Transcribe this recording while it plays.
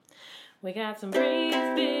We got some breeze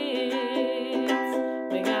bits.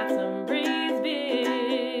 We got some breeze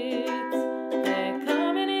bits. They're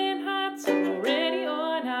coming in hot, so ready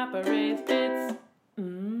or not, but breeze bits.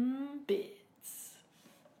 Bits.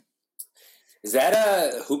 Is that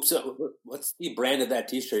a hoops? What's the brand of that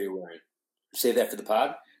T-shirt you're wearing? Save that for the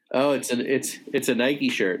pod. Oh, it's a Nike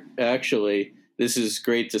shirt. Actually, this is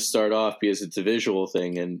great to start off because it's a visual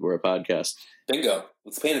thing and we're a podcast. Bingo.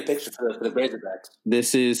 Let's paint a picture for the Razorbacks.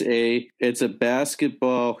 This is it's a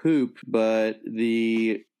basketball hoop, but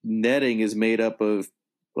the netting is made up of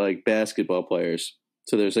like basketball players.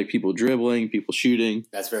 So there's like people dribbling, people shooting.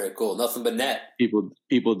 That's very cool. Nothing but net.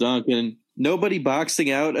 People dunking. Nobody boxing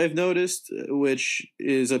out, I've noticed, which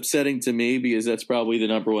is upsetting to me because that's probably the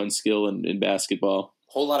number one skill in basketball.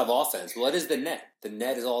 Whole lot of offense. What is the net? The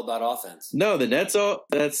net is all about offense. No,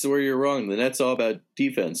 that's where you're wrong. The net's all about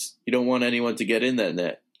defense. You don't want anyone to get in that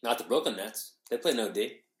net. Not the Brooklyn Nets. They play no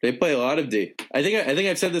D. They play a lot of D. I think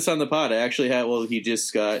I've said this on the pod. I actually had. Well, he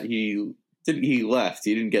left.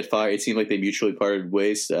 He didn't get fired. It seemed like they mutually parted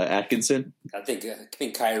ways. Atkinson. I think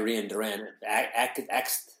Kyrie and Durant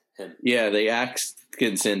axed him. Yeah, they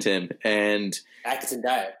Atkinson him and Atkinson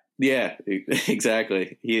died. Yeah,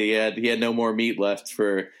 exactly. He had no more meat left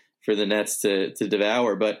for the Nets to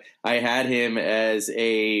devour. But I had him as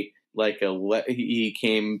he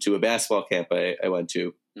came to a basketball camp I went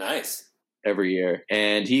to. Nice. Every year,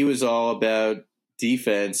 and he was all about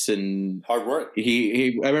defense and hard work.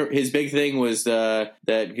 I remember his big thing was that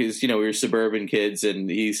because we were suburban kids, and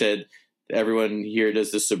he said everyone here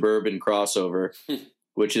does the suburban crossover,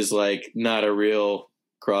 which is like not a real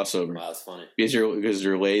crossover. Wow, that's funny. Because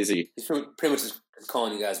you're lazy. He's pretty much just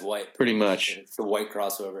calling you guys white. Pretty much. It's the white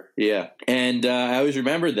crossover. Yeah. And I always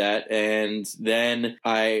remembered that. And then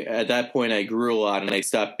at that point, I grew a lot and I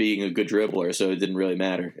stopped being a good dribbler. So it didn't really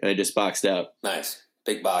matter. And I just boxed out. Nice.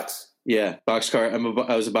 Big box. Yeah. Boxcar.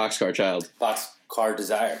 I was a boxcar child. Boxcar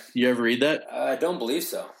Desire. You ever read that? I don't believe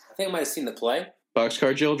so. I think I might have seen the play.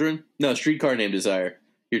 Boxcar Children? No, Streetcar Named Desire.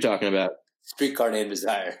 You're talking about. Streetcar Named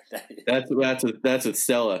Desire. That's with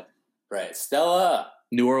Stella. Right. Stella.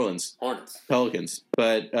 New Orleans. Hornets. Pelicans.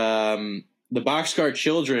 But the Boxcar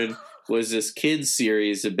Children was this kids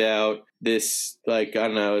series about this, like, I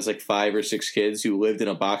don't know, it was like 5 or 6 kids who lived in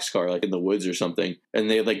a boxcar, like in the woods or something. And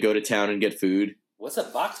they'd like go to town and get food. What's a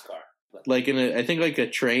boxcar? Like I think like a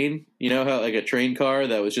train, how like a train car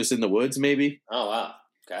that was just in the woods maybe. Oh, wow.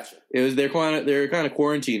 Gotcha. They're kind of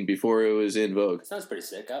quarantined before it was in vogue. That sounds pretty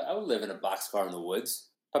sick. I would live in a boxcar in the woods.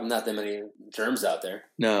 Probably not that many germs out there.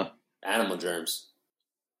 No. Animal germs.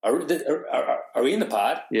 Are we in the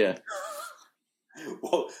pod? Yeah.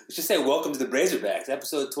 Well, let's just say welcome to the Razorbacks,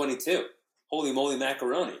 episode 22. Holy moly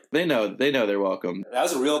macaroni. They know they're welcome. That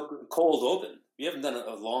was a real cold open. You haven't done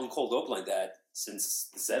a long cold open like that since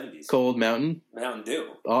the 70s. Cold Mountain Dew.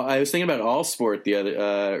 I was thinking about All Sport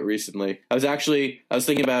recently. I was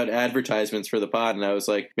thinking about advertisements for the pod, and I was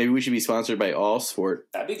like, maybe we should be sponsored by All Sport.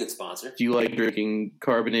 That'd be a good sponsor. Do you like drinking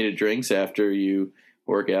carbonated drinks after you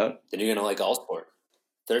work out? Then you're gonna like All Sport.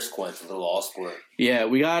 Thirst quench, a little All Sport. Yeah,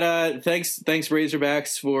 we got thanks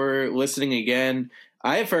Razorbacks for listening again.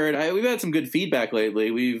 I've heard we've had some good feedback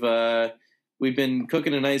lately. We've been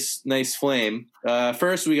cooking a nice flame.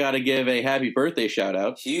 First, we got to give a happy birthday shout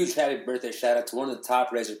out. Huge happy birthday shout out to one of the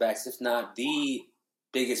top Razorbacks, if not the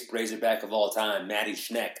biggest Razorback of all time, Maddie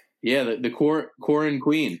Schneck. Yeah, the Corin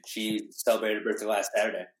Queen. She celebrated her birthday last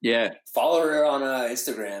Saturday. Yeah. Follow her on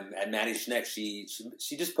Instagram at Maddie Schneck. She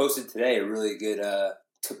just posted today a really good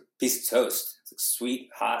piece of toast. It's like sweet,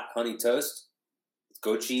 hot honey toast.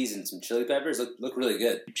 Goat cheese and some chili peppers look really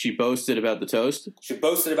good. She boasted about the toast? She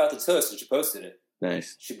boasted about the toast and she posted it.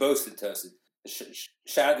 Nice. She toasted.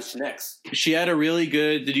 Shout out to Schneck's. She had a really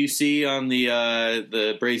good, did you see on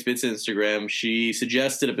the Braised Bits Instagram, she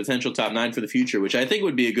suggested a potential top 9 for the future, which I think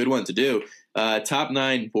would be a good one to do. Top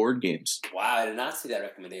 9 board games. Wow, I did not see that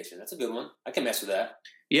recommendation. That's a good one. I can mess with that.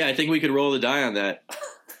 Yeah, I think we could roll the die on that.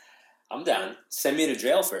 I'm down. Send me to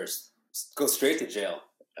jail first. Go straight to jail.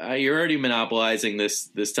 You're already monopolizing this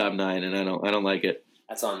top 9, and I don't like it.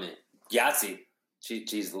 That's on me. Yahtzee.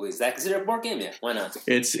 Jeez Louise. Is that considered a board game? Yeah, why not?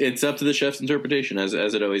 It's up to the chef's interpretation, as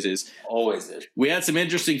it always is. Always is. We had some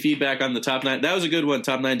interesting feedback on the top 9. That was a good one,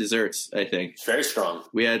 top 9 desserts, I think. It's very strong.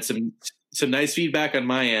 We had some nice feedback on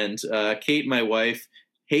my end. Kate, my wife,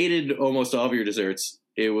 hated almost all of your desserts.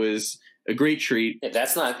 It was a great treat. Yeah,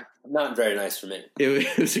 that's not very nice for me.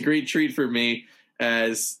 It was a great treat for me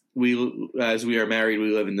as we are married.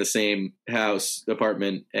 We live in the same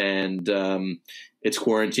apartment, and it's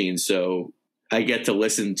quarantined, so I get to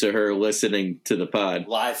listen to her listening to the pod.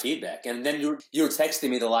 Live feedback. And then you were texting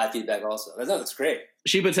me the live feedback also. That's great.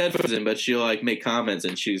 She puts headphones in, but she'll like make comments,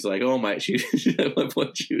 and she's like, "Oh my!" At one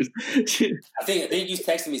point, I think you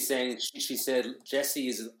texted me saying she said Jesse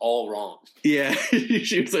is all wrong. Yeah,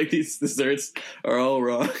 she was like, "These desserts are all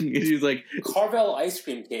wrong." She was like, Carvel ice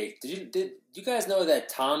cream cake. Did you guys know that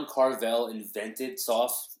Tom Carvel invented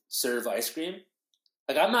soft serve ice cream?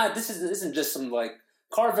 Like, I'm not. This isn't just some like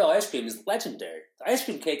Carvel ice cream is legendary. The ice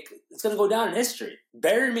cream cake is going to go down in history.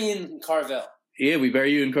 Bury me in Carvel. Yeah, we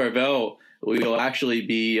bury you in Carvel. We will actually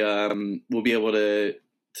be we'll be able to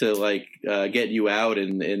get you out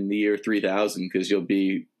in the year 3000 because you'll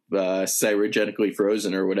be cryogenically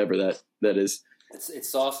frozen or whatever that is. It's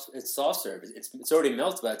soft serve. It's already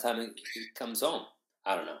melted by the time it comes home.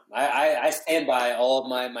 I don't know. I stand by all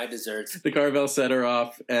of my desserts. The Carvel set her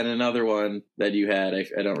off, and another one that you had,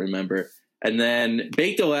 I don't remember. And then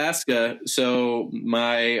Baked Alaska. So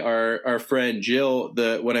our friend Jill,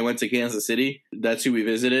 when I went to Kansas City, that's who we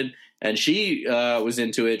visited, and she was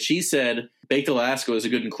into it. She said Baked Alaska was a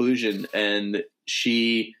good inclusion, and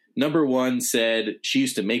she, number one, said she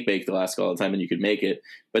used to make Baked Alaska all the time, and you could make it.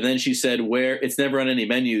 But then she said where it's never on any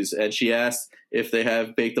menus, and she asked if they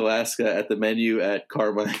have Baked Alaska at the menu at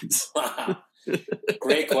Carmine's. Wow.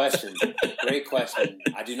 Great question. Great question.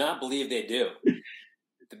 I do not believe they do.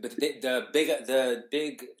 But the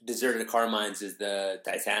big dessert at Carmine's is the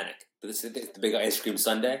Titanic. The big ice cream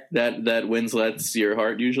sundae. That Winslets your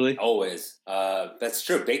heart usually. Always. That's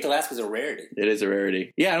true. Baked Alaska is a rarity. It is a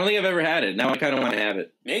rarity. Yeah, I don't think I've ever had it. Now I kind of want to have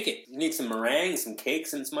it. Make it. You need some meringue, some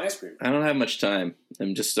cakes, and some ice cream. I don't have much time.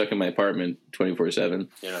 I'm just stuck in my apartment 24/7.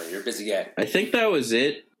 You're a busy guy. I think that was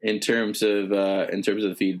it in terms of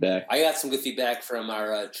the feedback. I got some good feedback from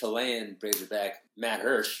our Chilean Razorback, Matt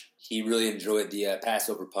Hirsch. He really enjoyed the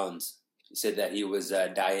Passover puns. He said that he was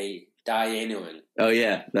Dianuing. Oh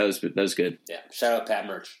yeah, that was good. Yeah. Shout out Pat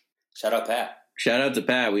Murch. Shout out Pat. Shout out to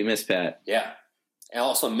Pat. We miss Pat. Yeah. And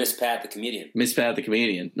also Miss Pat the comedian. Miss Pat the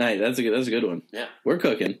comedian. Nice. That's a good one. Yeah. We're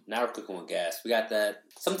cooking. Now we're cooking with gas. We got that.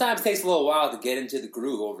 Sometimes it takes a little while to get into the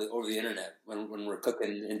groove over the internet when we're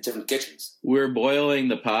cooking in different kitchens. We're boiling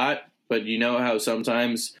the pot, but you know how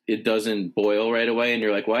sometimes it doesn't boil right away, and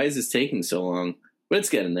you're like, why is this taking so long? But it's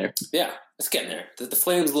getting there. Yeah, it's getting there. The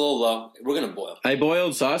flame's a little low. We're going to boil. I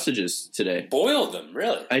boiled sausages today. Boiled them?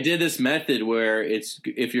 Really? I did this method where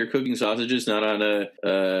if you're cooking sausages not on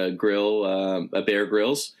a grill, a Bear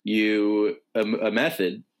Grylls, a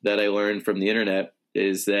method that I learned from the internet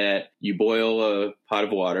is that you boil a pot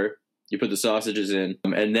of water, you put the sausages in,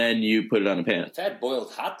 and then you put it on a pan. I've had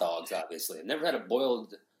boiled hot dogs, obviously. I've never had a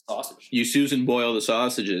boiled sausage. You Susan boil the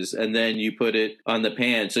sausages, and then you put it on the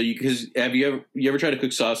pan. So have you ever tried to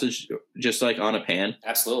cook sausage just like on a pan?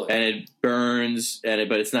 Absolutely. And it burns,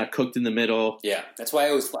 but it's not cooked in the middle. Yeah, that's why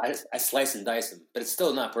I slice and dice them, but it's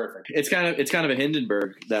still not perfect. It's kind of a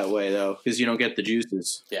Hindenburg that way though, because you don't get the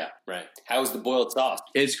juices. Yeah, right. How's the boiled sauce?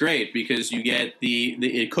 It's great because you get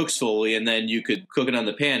it cooks fully, and then you could cook it on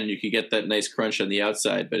the pan, and you could get that nice crunch on the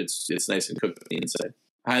outside, but it's nice and cooked on the inside.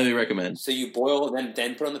 Highly recommend. So you boil and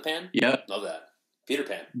then put on the pan? Yep. Love that. Peter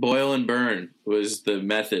Pan. Boil and burn was the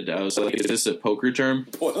method. I was like, is this a poker term?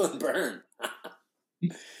 Boil and burn.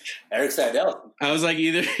 Eric Seidel. I was like,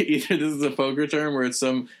 either this is a poker term or it's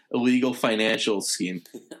some illegal financial scheme.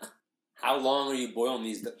 How long are you boiling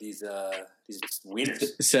these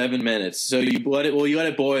wieners? 7 minutes. So you let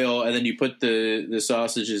it boil, and then you put the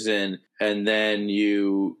sausages in, and then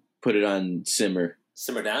you put it on simmer.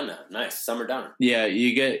 Simmer down now. Nice. Simmer down. Yeah,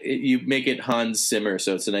 you make it Hans Zimmer,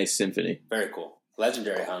 so it's a nice symphony. Very cool.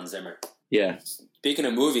 Legendary Hans Zimmer. Yeah. Speaking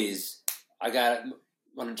of movies,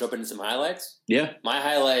 want to jump into some highlights? Yeah. My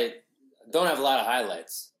highlight, don't have a lot of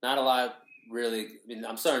highlights. Not a lot, really. I mean,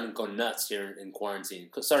 I'm starting to go nuts here in quarantine.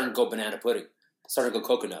 Starting to go banana pudding. Starting to go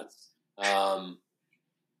coconuts.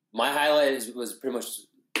 My highlight was pretty much,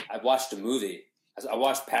 I watched a movie. I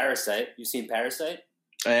watched Parasite. You seen Parasite?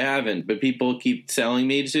 I haven't, but people keep telling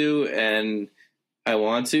me to, and I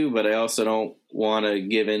want to, but I also don't want to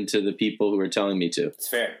give in to the people who are telling me to. It's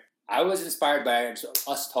fair. I was inspired by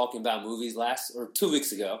us talking about movies 2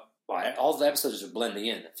 weeks ago. Wow, all the episodes are blending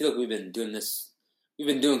in. I feel like we've been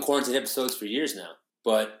doing quarantine episodes for years now,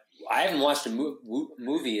 but I haven't watched a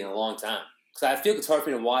movie in a long time. Because I feel like it's hard for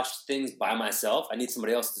me to watch things by myself. I need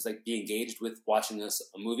somebody else to be engaged with watching a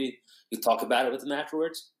movie. You talk about it with them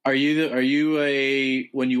afterwards. Are you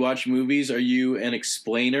when you watch movies, are you an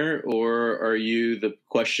explainer or are you the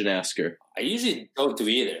question asker? I usually don't do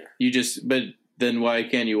either. But then why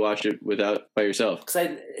can't you watch it by yourself? Because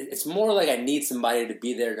it's more like I need somebody to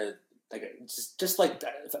be there to just like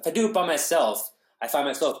if I do it by myself, I find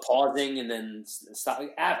myself pausing and then stop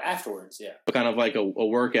afterwards. Yeah, Kind of like a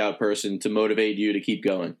workout person to motivate you to keep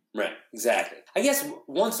going. right, exactly. I guess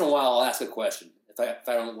once in a while I'll ask a question if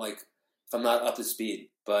I don't like if I'm not up to speed.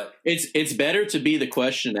 But It's better to be the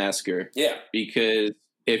question asker yeah, because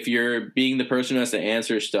if you're being the person who has to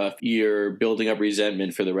answer stuff, you're building up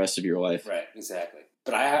resentment for the rest of your life. right, exactly.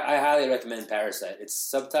 But I highly recommend Parasite. It's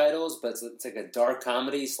subtitles, but it's like a dark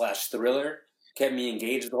comedy / thriller. Kept me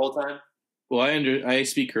engaged the whole time. Well, I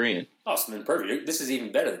speak Korean. Oh, so then perfect. This is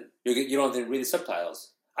even better. Than you don't have to read the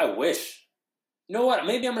subtitles. I wish. You know what?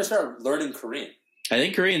 Maybe I'm going to start learning Korean. I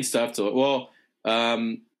think Korean's tough to. Well,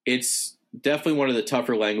 it's definitely one of the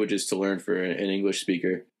tougher languages to learn for an English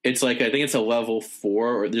speaker. It's like, I think it's a level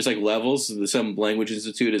 4, or there's like levels. Some language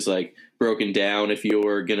institute is like broken down if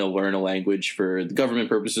you're going to learn a language for the government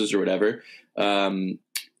purposes or whatever.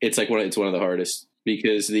 It's like it's one of the hardest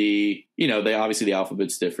because they obviously the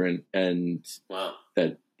alphabet's different, and Wow.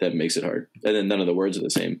 that makes it hard. And then none of the words are the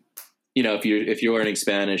same. If you're learning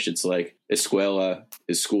Spanish, it's like escuela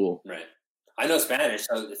is school. Right. I know Spanish,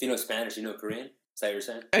 so if you know Spanish, you know Korean? Is that what you're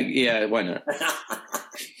saying? Yeah, why not?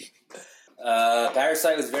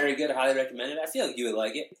 Parasite was very good. Highly recommended. I feel like you would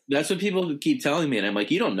like it. That's what people keep telling me, and I'm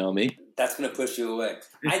like, you don't know me. That's going to push you away.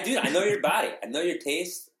 I know your body. I know your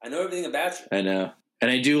taste. I know everything about you. I know. And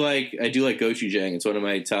I do like gochujang. It's one of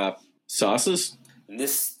my top sauces. And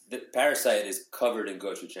the Parasite is covered in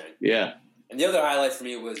gochujang. Yeah. And the other highlight for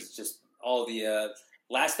me was just all the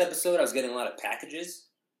last episode. I was getting a lot of packages.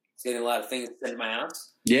 I was getting a lot of things sent to my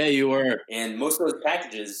house. Yeah, you were. And most of those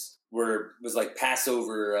packages was like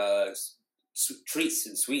Passover treats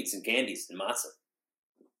and sweets and candies and matzah.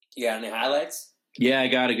 You got any highlights? Yeah, I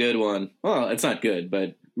got a good one. Well, it's not good,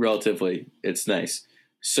 but relatively, it's nice.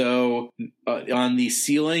 So on the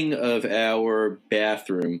ceiling of our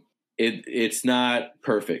bathroom, it's not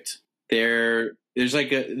perfect. There's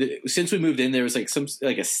like since we moved in, there was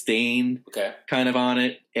like a stain kind of on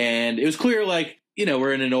it, and it was clear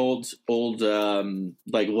we're in an old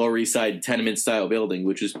like Lower East Side tenement style building,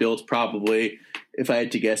 which was built probably, if I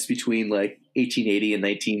had to guess, between like 1880 and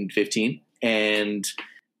 1915, and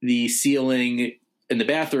the ceiling in the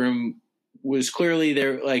bathroom was clearly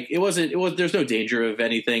there. Like it was there's no danger of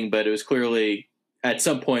anything, but it was clearly at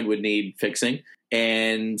some point would need fixing.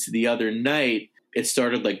 And the other night it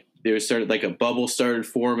started like a bubble started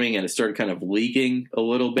forming, and it started kind of leaking a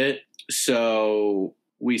little bit. So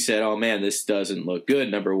we said, oh man, this doesn't look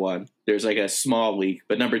good. Number one, there's like a small leak,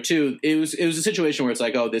 but number two, it was a situation where it's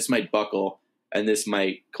like, oh, this might buckle and this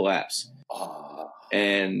might collapse.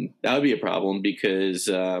 And that would be a problem because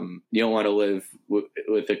you don't want to live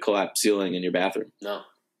with a collapsed ceiling in your bathroom. No,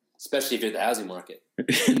 especially if you're in the housing market.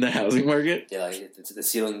 In the housing market? Yeah, like the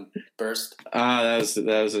ceiling burst. That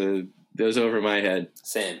was over my head.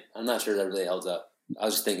 Same. I'm not sure that really held up. I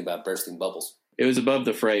was just thinking about bursting bubbles. It was above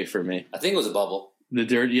the fray for me. I think it was a bubble.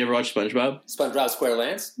 You ever watch SpongeBob? SpongeBob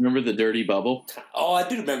SquareLance? Remember the dirty bubble? Oh, I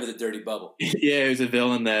do remember the dirty bubble. Yeah, it was a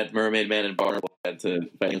villain that Mermaid Man and Barnacle had to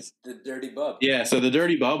fight. The dirty bubble. Yeah, so the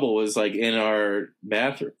dirty bubble was like in our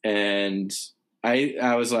bathroom, and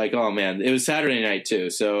I was like, oh man, it was Saturday night too.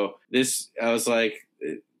 So I was like,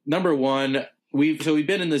 number one, we've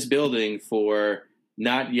been in this building for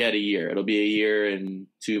not yet a year. It'll be a year and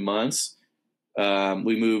 2 months.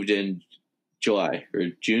 We moved in July or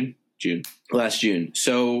last June.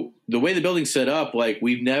 So the way the building's set up, like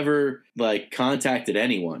we've never like contacted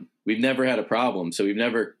anyone. We've never had a problem. So we've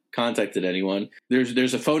never contacted anyone.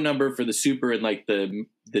 There's a phone number for the super in like the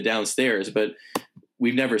downstairs, but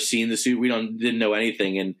we've never seen the super. We didn't know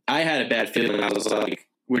anything. And I had a bad feeling. I was like,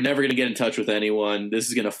 we're never going to get in touch with anyone. This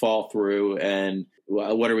is going to fall through. And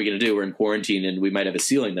what are we going to do? We're in quarantine and we might have a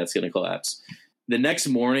ceiling that's going to collapse. The next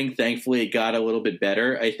morning, thankfully, it got a little bit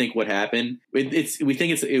better. I think what happened, we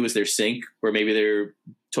think it was their sink or maybe their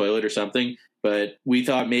toilet or something. But we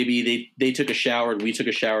thought maybe they took a shower and we took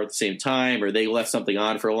a shower at the same time, or they left something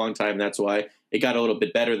on for a long time. That's why it got a little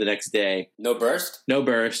bit better the next day. No burst? No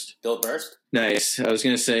burst. Don't burst? Nice. I was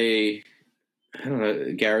going to say, I don't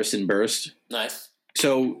know, Garrison burst. Nice.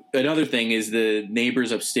 So another thing is the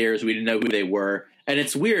neighbors upstairs, we didn't know who they were. And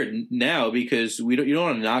it's weird now because you don't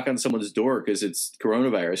want to knock on someone's door because it's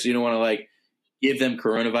coronavirus. You don't want to like give them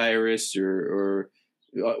coronavirus or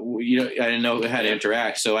I didn't know how to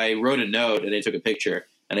interact. So I wrote a note and I took a picture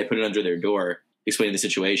and I put it under their door explaining the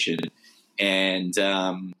situation. And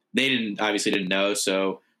they obviously didn't know.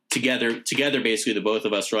 So together, basically the both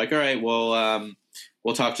of us were like, all right,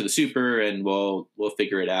 we'll talk to the super and we'll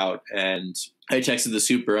figure it out. And I texted the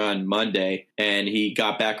super on Monday and he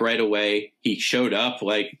got back right away. He showed up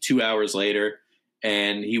like 2 hours later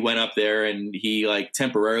and he went up there and he like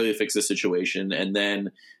temporarily fixed the situation. And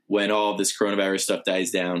then when all of this coronavirus stuff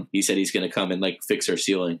dies down, he said he's going to come and like fix our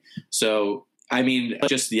ceiling. So, I mean,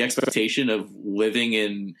 just the expectation of living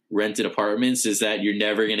in rented apartments is that you're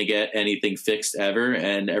never going to get anything fixed ever,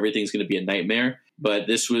 and everything's going to be a nightmare. But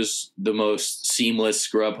this was the most seamless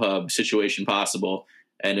Grubhub situation possible,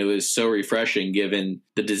 and it was so refreshing given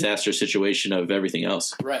the disaster situation of everything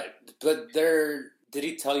else. Right. But did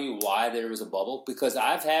he tell you why there was a bubble? Because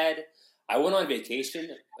I went on vacation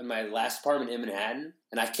in my last apartment in Manhattan,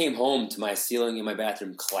 and I came home to my ceiling in my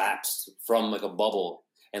bathroom collapsed from like a bubble.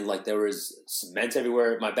 And like there was cement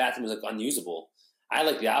everywhere. My bathroom was like unusable. I had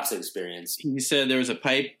like the opposite experience. He said there was a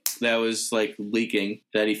pipe that was like leaking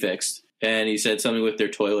that he fixed, and he said something with their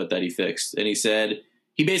toilet that he fixed. And he said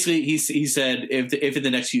he said if in the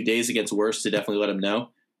next few days it gets worse, to definitely let him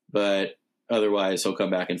know. But otherwise, he'll come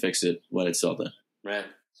back and fix it when it's all done. Right.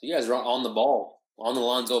 So you guys are on the ball, on the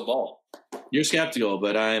Lonzo ball. You're skeptical,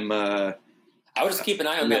 but I'm. I would just keep an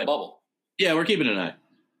eye on that bubble. Yeah, we're keeping an eye.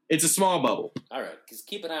 It's a small bubble. All right, just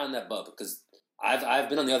keep an eye on that bubble because I've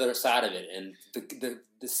been on the other side of it, and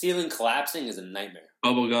the ceiling collapsing is a nightmare.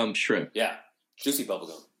 Bubblegum shrimp. Yeah, juicy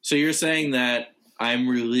bubblegum. So you're saying that I'm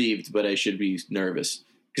relieved, but I should be nervous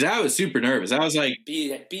because I was super nervous. I was like,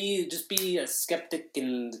 be a skeptic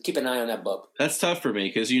and keep an eye on that bubble. That's tough for me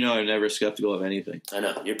because I'm never skeptical of anything. I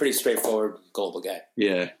know you're a pretty straightforward, gullible guy.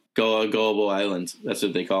 Yeah. Gullible Island. That's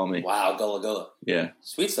what they call me. Wow, Gullah. Yeah.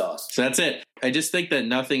 Sweet sauce. So that's it. I just think that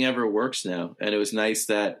nothing ever works now. And it was nice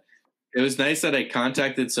that I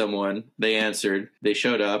contacted someone. They answered. They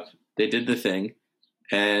showed up. They did the thing.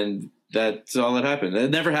 And that's all that happened.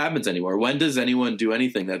 It never happens anymore. When does anyone do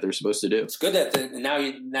anything that they're supposed to do? It's good that now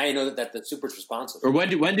you know that the super's responsive. Or when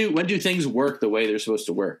do things work the way they're supposed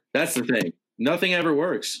to work? That's the thing. Nothing ever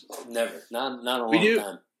works. Never. Not in a long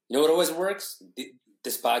time. You know what always works?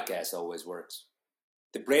 This podcast always works.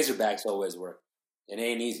 The Razorbacs always work. It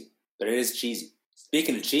ain't easy, but it is cheesy.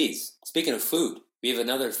 Speaking of cheese, speaking of food, we have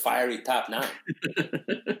another fiery top 9.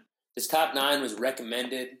 This top 9 was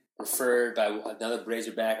referred by another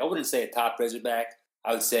Razorback. I wouldn't say a top Razorback.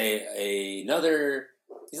 I would say another.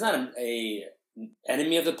 He's not an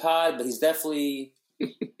enemy of the pod, but he's definitely.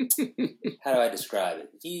 How do I describe it?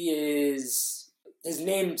 His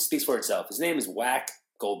name speaks for itself. His name is Whack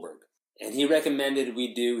Goldberg. And he recommended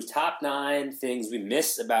we do top 9 things we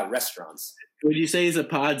miss about restaurants. Would you say he's a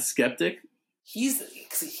pod skeptic? He's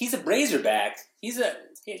a Razorback.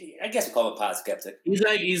 I guess we call him a pod skeptic.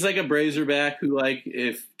 He's like a Razorback who, like,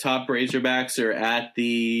 if top Razorbacks are at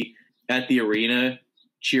the arena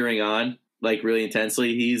cheering on like really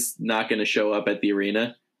intensely, he's not going to show up at the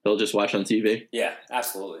arena. He'll just watch on TV. Yeah,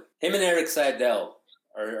 absolutely. Him and Eric Seidel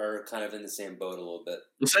are kind of in the same boat a little bit.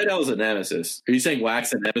 Well, Seidel's a nemesis. Are you saying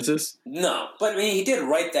Wax a nemesis? No, but I mean, he did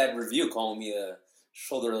write that review calling me a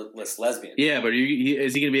shoulderless lesbian. Yeah, but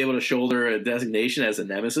is he going to be able to shoulder a designation as a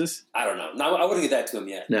nemesis? I don't know. No, I wouldn't give that to him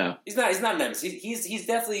yet. No, he's not a nemesis. He's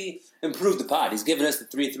definitely improved the pod. He's given us the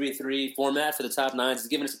 3-3-3 format for the top 9s. He's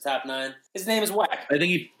given us the top 9. His name is Whack. I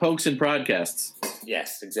think he pokes in podcasts.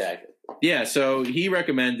 Yes, exactly. Yeah, so he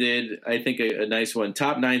recommended, I think, a nice one.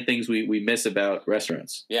 Top 9 things we miss about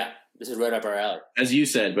restaurants. Yeah, this is right up our alley. As you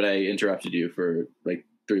said, but I interrupted you for like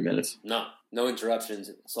 3 minutes. No interruptions.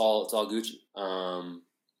 It's all Gucci.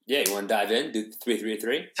 Yeah, you want to dive in? Do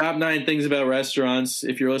 3-3-3? Top 9 things about restaurants.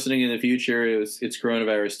 If you're listening in the future, it's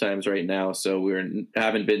coronavirus times right now, so we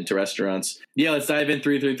haven't been to restaurants. Yeah, let's dive in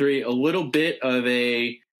 3-3-3. A little bit of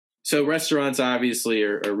so restaurants obviously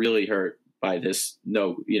are really hurt by this.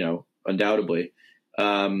 No, undoubtedly.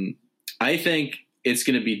 I think it's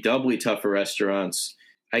going to be doubly tough for restaurants.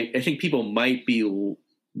 I think people might be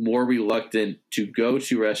more reluctant to go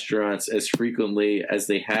to restaurants as frequently as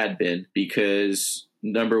they had been because,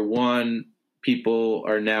 number one, people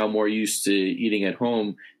are now more used to eating at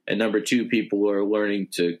home, and number two, people are learning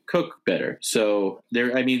to cook better. So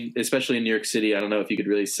especially in New York City, I don't know if you could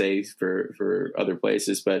really say for other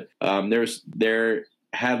places, but there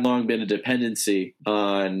had long been a dependency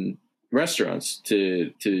on restaurants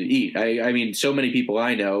to eat. I mean, so many people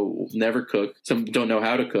I know never cook. Some don't know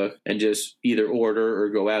how to cook and just either order or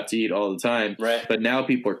go out to eat all the time. Right. But now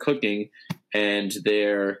people are cooking and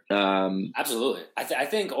they're absolutely. I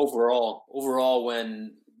think overall,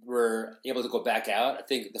 when we're able to go back out, I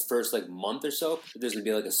think the first month or so, there's gonna be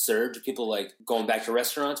a surge of people going back to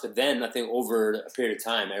restaurants. But then I think over a period of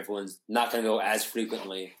time, everyone's not gonna go as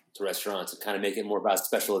frequently to restaurants and kind of make it more about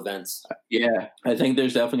special events. Yeah, I think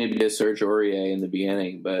there's definitely going to be a surge Aurier in the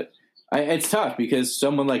beginning, but it's tough because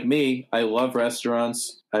someone like me, I love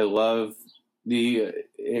restaurants. I love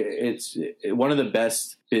It's one of the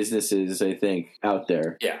best businesses, I think, out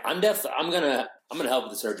there. Yeah, I'm gonna help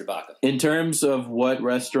with the Serge Ibaka. In terms of what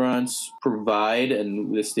restaurants provide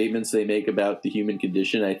and the statements they make about the human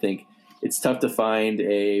condition, I think it's tough to find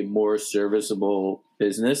a more serviceable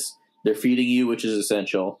business. They're feeding you, which is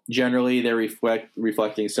essential. Generally, they're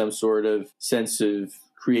reflecting some sort of sense of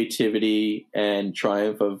creativity and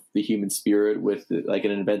triumph of the human spirit with like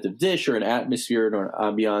an inventive dish or an atmosphere or an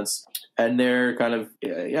ambiance. And they're kind of,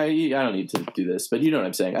 I don't need to do this, but you know what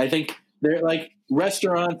I'm saying. I think they're like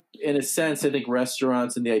restaurants, in a sense. I think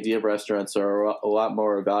restaurants and the idea of restaurants are a lot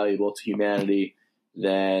more valuable to humanity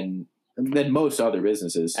than most other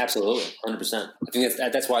businesses. Absolutely, 100%. I think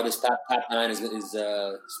that's why this top 9 is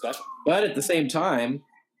special. But at the same time,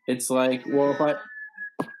 it's like, well,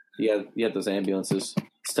 if you have those ambulances.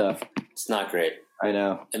 It's tough. It's not great. I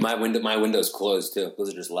know. And my window's closed too.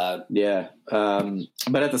 Those are just loud. Yeah.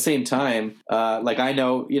 But at the same time, like I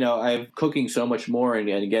know, I'm cooking so much more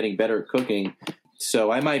and getting better at cooking.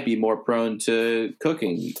 So I might be more prone to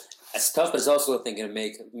cooking. It's tough, but it's also a thing going to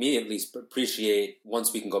make me at least appreciate,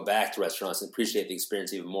 once we can go back to restaurants, and appreciate the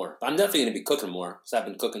experience even more. But I'm definitely going to be cooking more, because I've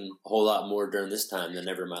been cooking a whole lot more during this time than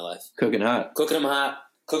ever in my life. Cooking hot. Cooking them hot.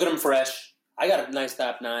 Cooking them fresh. I got a nice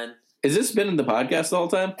top 9. Has this been in the podcast the whole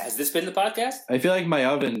time? Has this been the podcast? I feel like my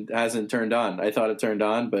oven hasn't turned on. I thought it turned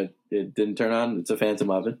on, but it didn't turn on. It's a phantom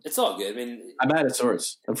oven. It's all good. I mean, I'm at a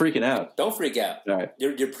source. I'm freaking out. Don't freak out. All right.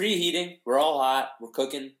 You're preheating. We're all hot. We're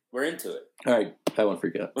cooking. We're into it. All right. I won't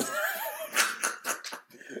freak out.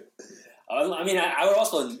 I mean, I would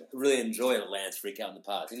also really enjoy a Lance freak out in the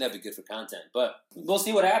pod. I think that'd be good for content. But we'll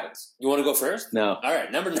see what happens. You want to go first? No. All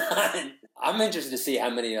right, number 9. I'm interested to see how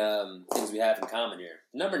many things we have in common here.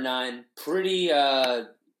 Number 9, pretty. I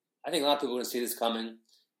think a lot of people are going to see this coming.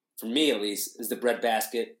 For me, at least, is the bread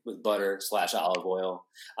basket with butter / olive oil.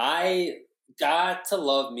 I got to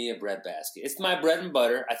love me a bread basket. It's my bread and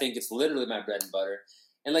butter. I think it's literally my bread and butter.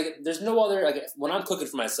 And like, there's no other. Like, when I'm cooking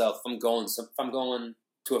for myself, if I'm going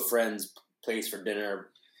to a friend's place for dinner,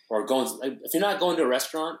 or if you're not going to a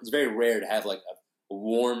restaurant, it's very rare to have like a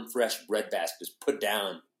warm, fresh bread basket just put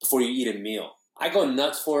down before you eat a meal. I go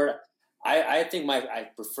nuts for it. I think I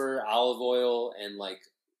prefer olive oil and like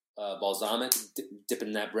balsamic,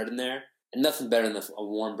 dipping that bread in there, and nothing better than a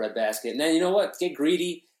warm bread basket. And then, you know what? Get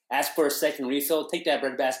greedy. Ask for a second refill. Take that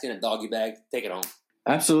bread basket in a doggy bag. Take it home.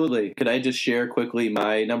 Absolutely. Could I just share quickly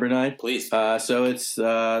my number 9? Please. So it's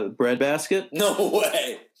bread basket. No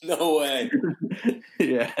way. No way.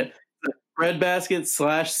 Yeah. Bread basket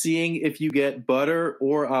 / seeing if you get butter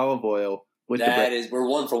or olive oil with the bread. We're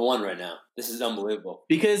 1 for 1 right now. This is unbelievable.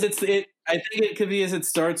 Because I think it could be, as it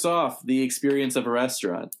starts off the experience of a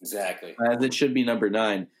restaurant. Exactly. As it should be number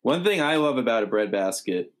 9. One thing I love about a bread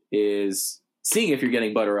basket is seeing if you're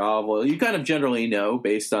getting butter or olive oil. You kind of generally know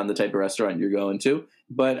based on the type of restaurant you're going to.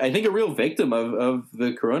 But I think a real victim of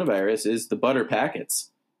the coronavirus is the butter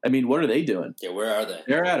packets. I mean, what are they doing? Yeah, where are they?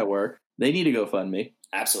 They're out of work. They need to go fund me.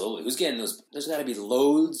 Absolutely. Who's getting those? There's got to be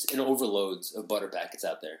loads and overloads of butter packets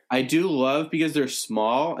out there. I do love, because they're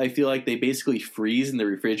small, I feel like they basically freeze in the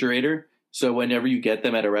refrigerator. So whenever you get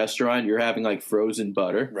them at a restaurant, you're having like frozen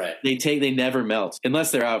butter. Right. They never melt,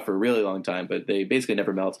 unless they're out for a really long time, but they basically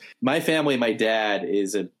never melt. My family, my dad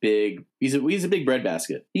is he's a big bread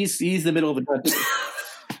basket. He's the middle of the country.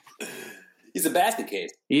 He's a basket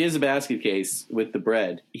case. He is a basket case with the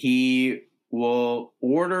bread. He will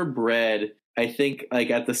order bread, I think, like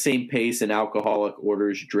at the same pace an alcoholic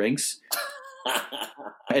orders drinks.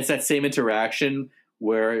 It's that same interaction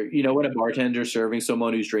where, when a bartender's serving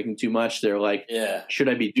someone who's drinking too much, they're like, yeah, should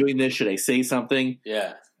I be doing this? Should I say something?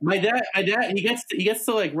 Yeah. My dad, he gets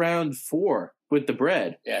to like round 4 with the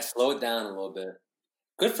bread. Yeah, slow it down a little bit.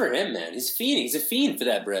 Good for him, man. He's fiending. He's a fiend for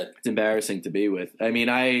that bread. It's embarrassing to be with. I mean,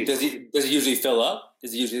 does he usually fill up?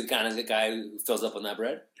 Is he usually the kind of the guy who fills up on that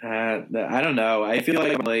bread? I don't know. I feel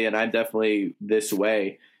like, and I'm definitely this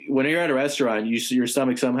way. When you're at a restaurant, your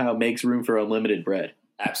stomach somehow makes room for unlimited bread.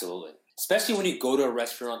 Absolutely. Especially when you go to a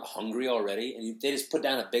restaurant hungry already, and they just put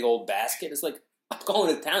down a big old basket. It's like, I'm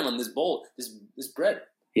going to town on this bowl, this bread.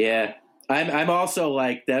 Yeah, I'm also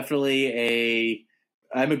like definitely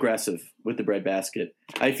I'm aggressive with the bread basket.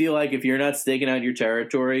 I feel like if you're not staking out your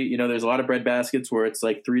territory, there's a lot of bread baskets where it's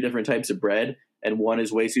like 3 different types of bread, and one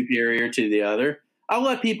is way superior to the other. I'll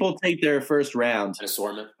let people take their first round. An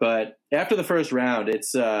assortment. But after the first round,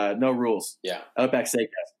 it's no rules. Yeah. Outback Steakhouse.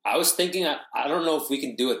 I was thinking, I don't know if we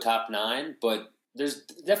can do a top 9, but there's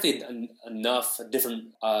definitely enough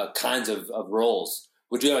different kinds of rolls.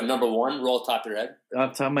 Would you have a number 1 roll top of your head?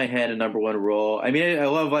 Off the top of my head, a number 1 roll. I mean, I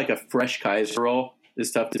love like a fresh Kaiser roll.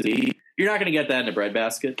 It's tough to eat. You're not going to get that in a bread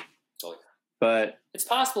basket. Oh, but It's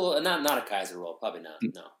possible. Not a Kaiser roll. Probably not.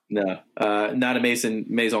 No. no, not a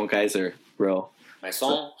Maison Kaiser roll.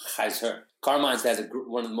 Maison Kaiser. Carmine's has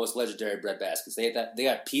one of the most legendary bread baskets. They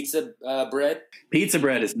got pizza bread. Pizza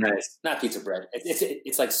bread is nice. Not pizza bread.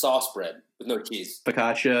 It's like sauce bread with no cheese.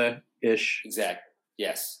 Focaccia-ish. Exactly.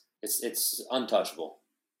 Yes. It's untouchable.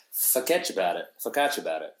 Forget about it. Forget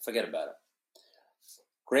about it.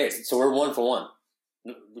 Great. So we're 1 for 1.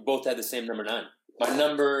 We both had the same number 9. My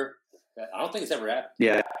number, I don't think it's ever happened.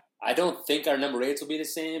 Yeah. I don't think our number 8s will be the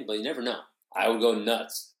same, but you never know. I would go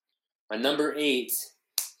nuts. My number 8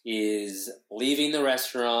 is leaving the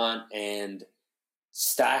restaurant and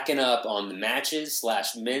stocking up on the matches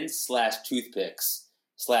 / mints / toothpicks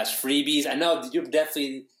 / freebies. I know you're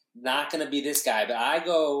definitely not going to be this guy, but I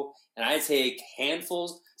go and I take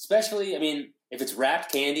handfuls, especially, I mean, if it's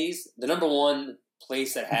wrapped candies, the number one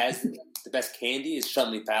place that has the best candy is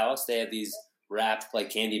Chudley Palace. They have these wrapped like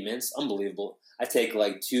candy mints. Unbelievable. I take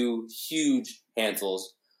like 2 huge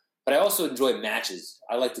handfuls. But I also enjoy matches.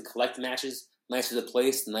 I like to collect matches. Nicer the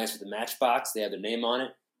place, the nicer the matchbox. They have their name on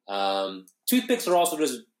it. Toothpicks are also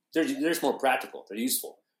they're just more practical. They're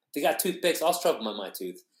useful. If they got toothpicks, I'll struggle with my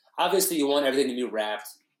tooth. Obviously, you want everything to be wrapped,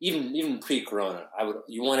 even pre-corona.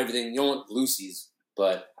 You want everything. You don't want loosies.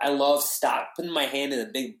 But I love putting my hand in a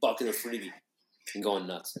big bucket of freebie and going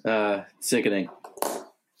nuts. Sickening.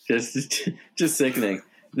 Just sickening.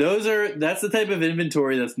 That's the type of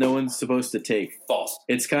inventory that no one's supposed to take. False.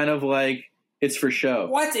 It's kind of like it's for show.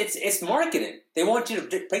 What? It's marketing. They want you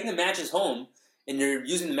to bring the matches home, and you're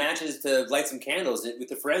using the matches to light some candles with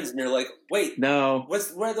your friends, and you're like, wait, no.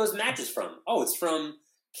 Where are those matches from? Oh, it's from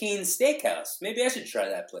Keen's Steakhouse. Maybe I should try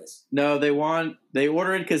that place. No, they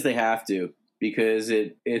order it because they have to, because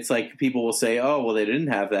it's like people will say, oh, well, they didn't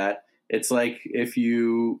have that. It's like if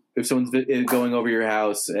someone's going over your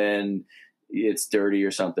house and it's dirty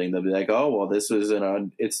or something, they'll be like, oh, well, this was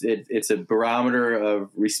it's a barometer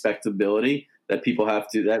of respectability that people have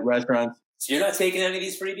to, that restaurants. So you're not taking any of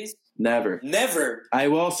these freebies? Never. I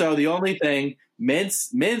will. So the only thing,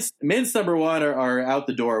 mints number 1 are out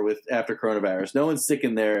the door after coronavirus. No one's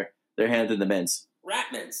sticking their hand in the mints.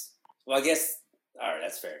 Wrap mints. Well, I guess, all right,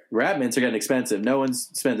 that's fair. Wrap mints are getting expensive. No one's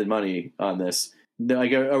spending money on this.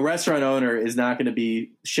 Like a restaurant owner is not going to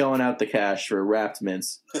be shelling out the cash for wrapped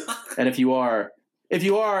mints. And if you are,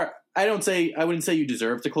 I wouldn't say you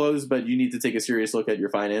deserve to close, but you need to take a serious look at your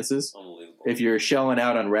finances. Unbelievable. If you're shelling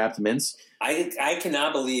out on wrapped mints. I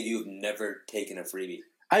cannot believe you've never taken a freebie.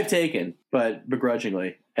 I've taken, but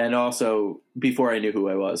begrudgingly. And also before I knew who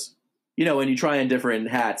I was. You know, when you try on different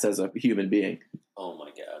hats as a human being. Oh my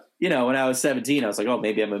God. You know, when I was 17, I was like, oh,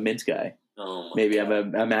 maybe I'm a mint guy. Maybe God.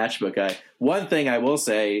 I'm a matchbook guy. One thing I will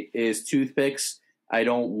say is toothpicks I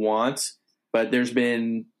don't want, but there's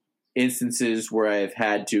been instances where I've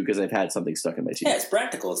had to because I've had something stuck in my teeth. Yeah, it's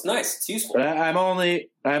practical. It's nice. It's useful. But I'm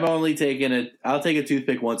only taking it. I'll take a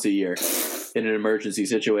toothpick once a year in an emergency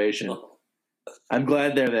situation. I'm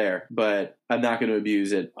glad they're there, but I'm not going to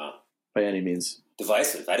abuse it by any means.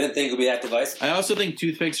 Divisive. I didn't think it would be that divisive. I also think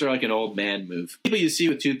toothpicks are like an old man move. People you see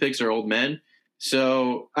with toothpicks are old men.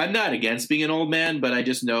 So I'm not against being an old man, but I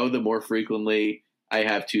just know the more frequently I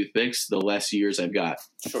have toothpicks, the less years I've got.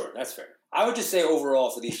 Sure, that's fair. I would just say overall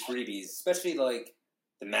for these freebies, especially like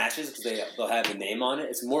the matches, because they'll have the name on it,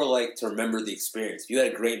 it's more like to remember the experience. If you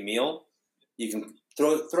had a great meal, you can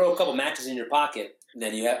throw a couple matches in your pocket, and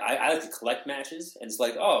then I like to collect matches, and it's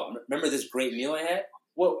like, oh, remember this great meal I had?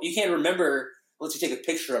 Well, you can't remember unless you take a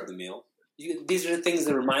picture of the meal. These are the things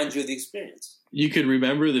that remind you of the experience. You could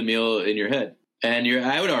remember the meal in your head. And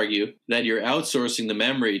I would argue that you're outsourcing the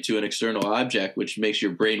memory to an external object, which makes your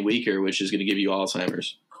brain weaker, which is going to give you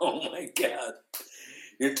Alzheimer's. Oh, my God.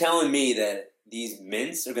 You're telling me that these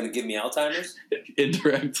mints are going to give me Alzheimer's?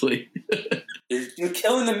 Indirectly. You're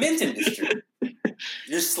killing the mint industry.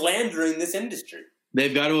 You're slandering this industry.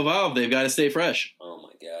 They've got to evolve. They've got to stay fresh. Oh,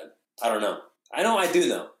 my God. I don't know. I know I do,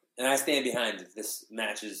 though. And I stand behind it. This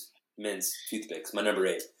matches mints toothpicks, my number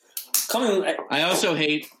 8. I also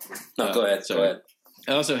hate... No, go ahead. Sorry. Go ahead.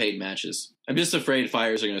 I also hate matches. I'm just afraid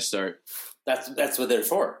fires are going to start. That's what they're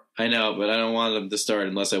for. I know, but I don't want them to start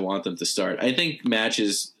unless I want them to start. I think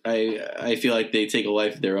matches, I feel like they take a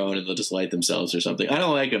life of their own and they'll just light themselves or something. I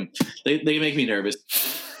don't like them. They make me nervous.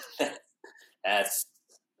 That's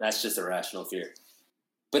just a rational fear.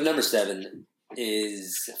 But number 7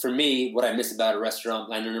 is, for me, what I miss about a restaurant.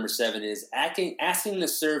 Number 7 is asking the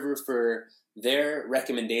server for their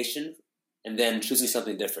recommendation and then choosing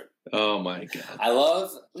something different. Oh my God.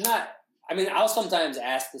 I'll sometimes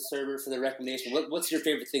ask the server for the recommendation. What's your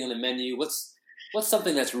favorite thing on the menu? What's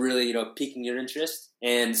something that's really, piquing your interest?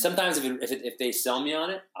 And sometimes if they sell me on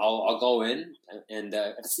it, I'll go in and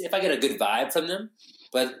if I get a good vibe from them.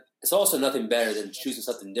 But it's also nothing better than choosing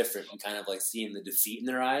something different and kind of like seeing the defeat in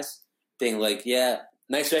their eyes, being like, yeah,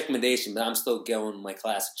 nice recommendation, but I'm still going my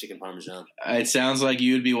classic chicken parmesan. It sounds like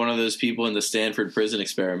you would be one of those people in the Stanford prison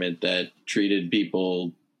experiment that treated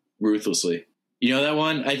people ruthlessly. You know that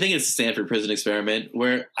one? I think it's the Stanford prison experiment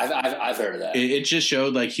where I've heard of that. It just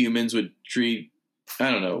showed like humans would treat. I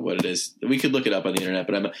don't know what it is. We could look it up on the internet,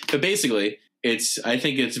 but basically, I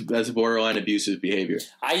think that's borderline abusive behavior.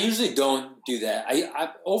 I usually don't do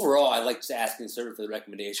that. Overall, I like just asking the server for the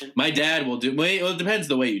recommendation. My dad will do. Well, it depends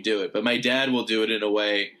the way you do it, but my dad will do it in a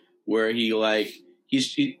way where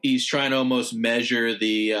he's trying to almost measure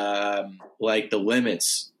the the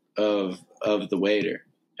limits of the waiter,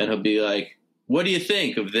 and he'll be like, "What do you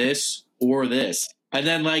think of this or this?" And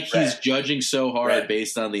then he's judging so hard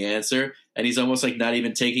based on the answer, and he's almost like not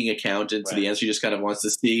even taking account into the answer. He just kind of wants to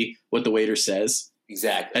see what the waiter says.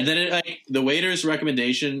 Exactly. And then the waiter's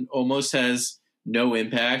recommendation almost has no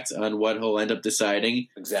impact on what he'll end up deciding,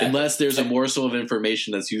 unless there's a morsel of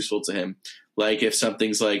information that's useful to him, like if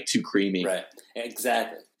something's too creamy. Right.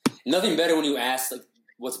 Exactly. Nothing better when you ask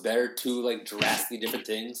what's better, two drastically different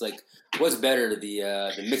things. What's better,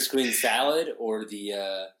 the mixed green salad or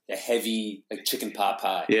the heavy chicken pot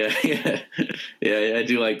pie? Yeah, I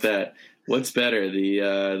do like that. What's better,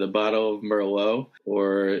 the bottle of Merlot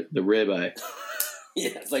or the ribeye?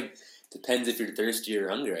 Yeah, it's depends if you're thirsty or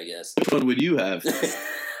hungry, I guess. Which one would you have?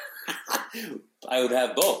 I would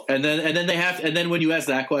have both. And then when you ask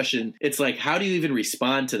that question, it's how do you even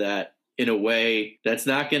respond to that in a way that's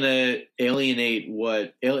not going to alienate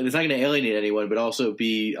it's not going to alienate anyone, but also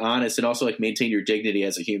be honest and also maintain your dignity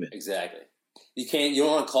as a human. Exactly. You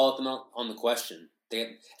don't want to call them out on the question.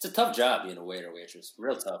 It's a tough job being a waiter or waitress.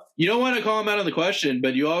 Real tough. You don't want to call them out on the question,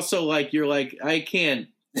 but you also I can't.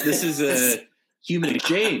 This is a human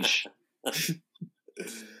exchange.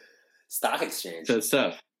 Stock exchange. So it's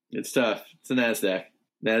tough. It's tough. It's a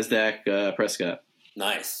NASDAQ Prescott.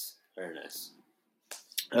 Nice. Very nice.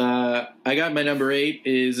 I got my number 8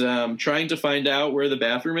 is trying to find out where the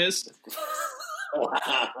bathroom is.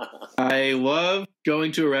 Wow. I love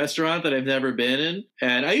going to a restaurant that I've never been in,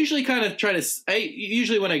 and I usually kind of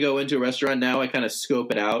usually when I go into a restaurant now, I kind of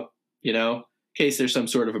scope it out, in case there's some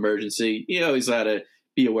sort of emergency. You always got to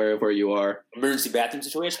be aware of where you are. Emergency bathroom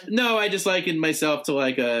situation? No, I just liken myself to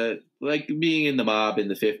like being in the mob in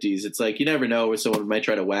the 50s. It's you never know where someone might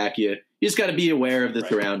try to whack you. You just got to be aware of the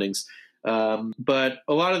surroundings. But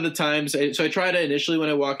a lot of the times, so I try to initially when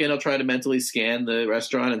I walk in, I'll try to mentally scan the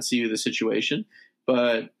restaurant and see the situation.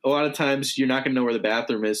 But a lot of times you're not going to know where the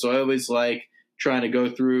bathroom is. So I always like trying to go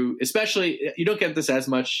through, especially you don't get this as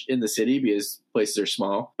much in the city because places are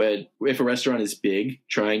small. But if a restaurant is big,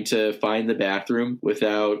 trying to find the bathroom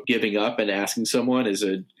without giving up and asking someone is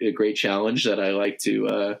a great challenge that I like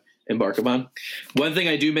to embark upon. One thing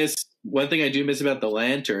I do miss about the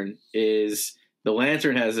Lantern is the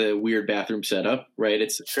Lantern has a weird bathroom setup, right?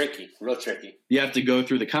 It's tricky, real tricky. You have to go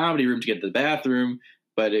through the comedy room to get to the bathroom,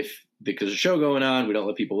 but because there's a show going on, we don't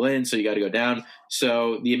let people in, so you got to go down.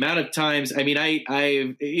 So the amount of times, I mean,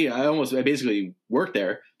 I basically work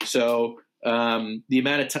there, so the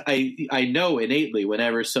amount of time I know innately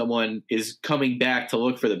whenever someone is coming back to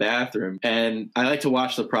look for the bathroom, and I like to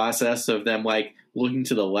watch the process of them looking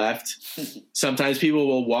to the left. Sometimes people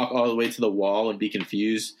will walk all the way to the wall and be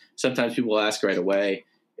confused. Sometimes people will ask right away.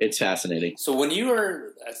 It's fascinating. So when you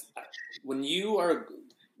are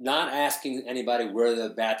not asking anybody where the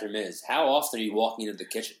bathroom is, how often are you walking into the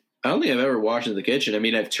kitchen? I don't think I've ever walked into the kitchen. I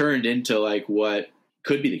mean, I've turned into what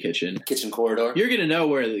could be the kitchen. Kitchen corridor. You're gonna know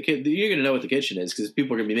what the kitchen is because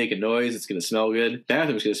people are gonna be making noise. It's gonna smell good.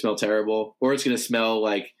 Bathroom's gonna smell terrible, or it's gonna smell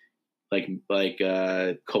like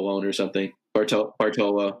cologne or something.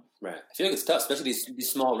 Bartolo. Right. I feel it's tough, especially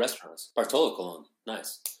these small restaurants. Bartolo cologne,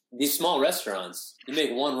 nice. These small restaurants, you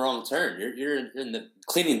make one wrong turn, you're in the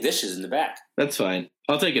cleaning dishes in the back. That's fine.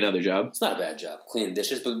 I'll take another job. It's not a bad job, cleaning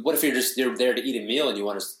dishes. But what if you're there to eat a meal and you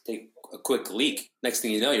want to take a quick leak? Next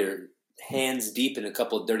thing you know, you're hands deep in a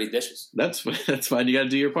couple of dirty dishes. That's fine. You got to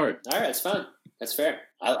do your part. All right, it's fine. That's fair.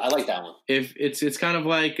 I like that one. If it's kind of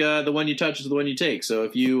like the one you touch is the one you take. So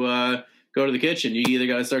if you go to the kitchen, you either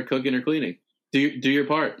got to start cooking or cleaning. Do your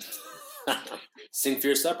part. Sing for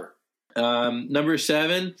your supper. Number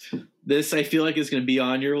 7, this I feel like is going to be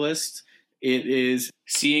on your list. It is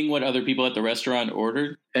seeing what other people at the restaurant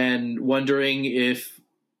ordered and wondering if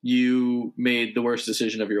you made the worst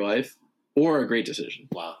decision of your life or a great decision.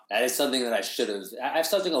 Wow. That is something that I should have. I have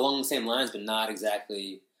something along the same lines, but not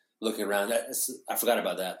exactly looking around. I forgot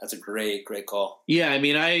about that. That's a great call. Yeah, I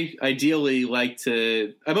mean, I ideally like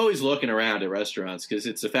to. I'm always looking around at restaurants because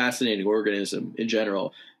it's a fascinating organism in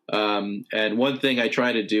general. And one thing I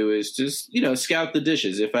try to do is just scout the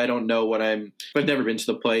dishes. If I don't know if I've never been to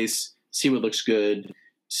the place, see what looks good,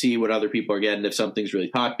 see what other people are getting. If something's really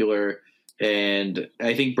popular, and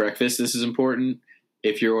I think breakfast. This is important.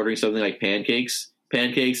 If you're ordering something like pancakes,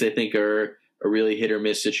 I think are a really hit or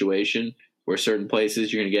miss situation. Where certain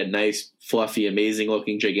places you're going to get nice, fluffy,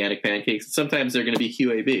 amazing-looking, gigantic pancakes. Sometimes they're going to be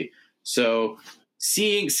QAB. So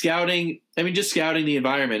scouting the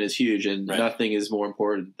environment is huge, and nothing is more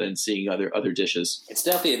important than seeing other dishes. It's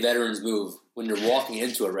definitely a veteran's move when you're walking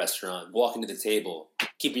into a restaurant, walking to the table,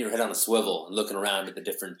 keeping your head on a swivel and looking around at the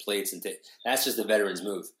different plates. That's just a veteran's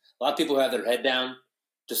move. A lot of people who have their head down,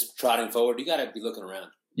 just trotting forward. You got to be looking around.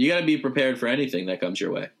 You got to be prepared for anything that comes your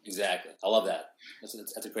way. Exactly. I love that.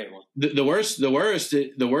 That's a great one. The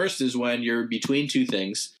worst is when you're between two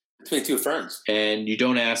things. Between two ferns. And you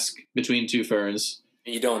don't ask between two ferns.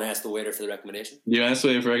 And you don't ask the waiter for the recommendation? You don't ask the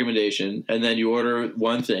waiter for recommendation, and then you order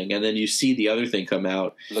one thing, and then you see the other thing come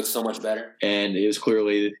out. It looks so much better. And it was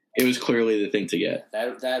clearly the thing to get.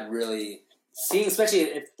 That really, especially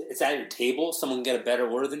if it's at your table, someone can get a better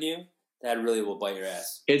order than you. That really will bite your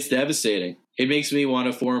ass. It's devastating. It makes me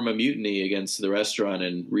want to form a mutiny against the restaurant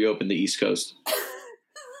and reopen the East Coast.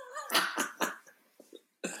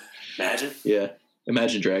 Imagine. Yeah.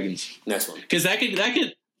 Imagine Dragons. Next one. Because that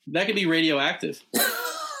could be radioactive.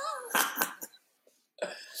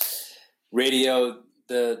 Radio,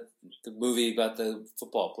 the movie about the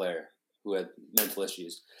football player who had mental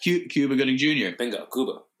issues. Cuba Gooding Jr. Bingo,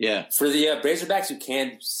 Cuba. Yeah. For the Razorbacks who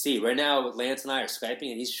can't see, right now Lance and I are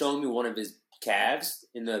Skyping, and he's showing me one of his calves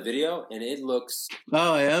in the video, and it looks...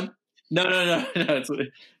 Oh, I am? No.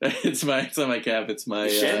 It's not my calf. It's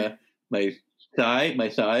my my thigh. My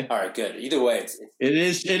thigh. All right, good. Either way, it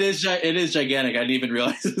is gigantic. I didn't even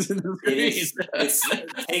realize it was in the screen.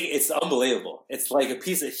 It's unbelievable. It's like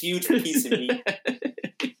a huge piece of meat.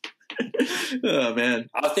 Oh man!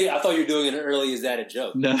 I thought you were doing it early. Is that a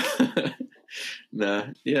joke? No.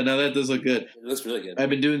 Yeah, no, that does look good. It looks really good. I've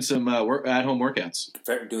been doing some at-home workouts.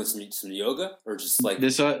 Doing some yoga, or just like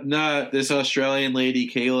this Australian lady,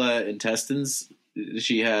 Kayla Intestines.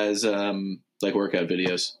 She has like workout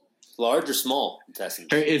videos. Large or small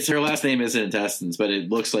intestines? Her last name isn't Intestines, but it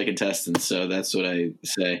looks like intestines, so that's what I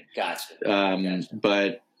say. Gotcha.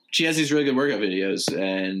 But she has these really good workout videos,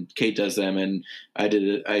 and Kate does them, and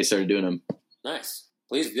I started doing them. Nice.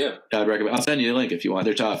 Please do. I'd recommend. I'll send you the link if you want.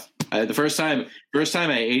 They're tough. The first time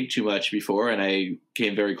I ate too much before, and I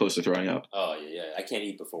came very close to throwing up. Oh yeah. I can't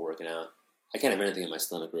eat before working out. I can't have anything in my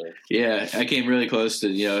stomach, really. Yeah, I came really close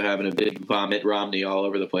to having a big vomit Romney all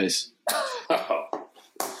over the place.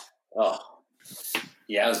 Oh.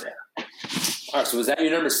 Yeah, I was there. All right, so was that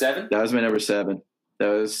your number 7? That was my number 7. That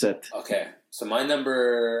was set. Okay, so my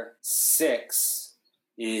number 6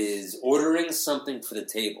 is ordering something for the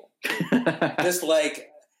table. Just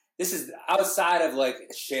like, this is outside of like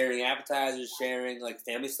sharing appetizers, sharing like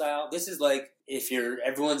family style. This is like this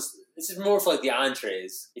is more for like the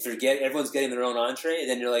entrees. If everyone's getting their own entree,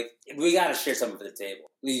 then you're like, we got to share something for the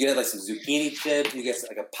table. You get like some zucchini chips. You get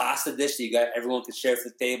like a pasta dish that everyone can share for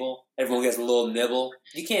the table. Everyone gets a little nibble.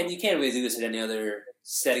 You can't really do this at any other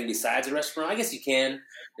setting besides a restaurant. I guess you can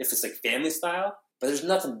if it's like family style. But there's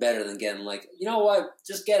nothing better than getting like, you know what?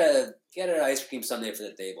 Just get an ice cream sundae for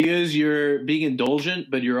the table. Because you're being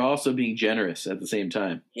indulgent, but you're also being generous at the same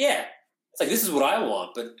time. Yeah. It's like, this is what I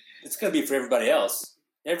want, but it's going to be for everybody else.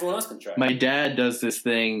 Everyone else can try. My dad does this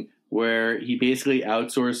thing where he basically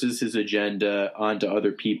outsources his agenda onto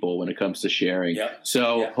other people when it comes to sharing. Yep.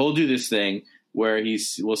 So he'll do this thing where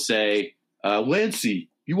will say, Lancey,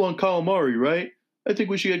 you want calamari, right? I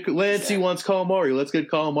think we should get Lancey wants calamari. Let's get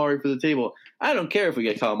calamari for the table. I don't care if we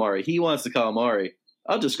get calamari. He wants the calamari.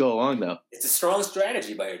 I'll just go along, though. It's a strong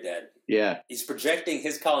strategy by your dad. Yeah. He's projecting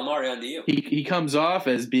his calamari onto you. He comes off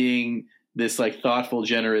as being this like thoughtful,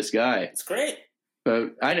 generous guy. It's great.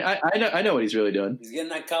 But I know what he's really doing. He's getting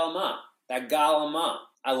that calamari. That galama.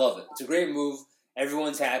 I love it. It's a great move.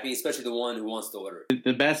 Everyone's happy, especially the one who wants to order it.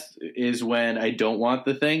 The best is when I don't want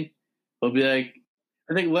the thing. He'll be like,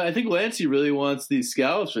 I think Lancey really wants these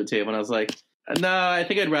scallops for the table. And I was like, no, I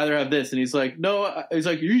think I'd rather have this. And he's like, no. He's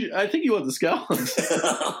like, I think you want the scallops.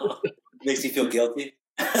 Makes you feel guilty.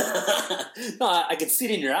 No, I can see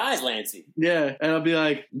it in your eyes, Lancey. Yeah, and I'll be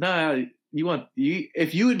like, nah,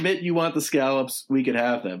 if you admit you want the scallops, we can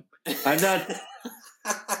have them.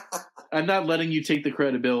 I'm not letting you take the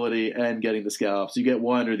credibility and getting the scallops. You get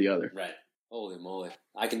one or the other. Right. Holy moly.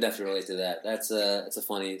 I can definitely relate to that. That's it's a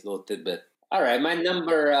funny little tidbit. All right, my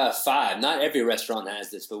number 5. Not every restaurant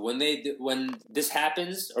has this, but when this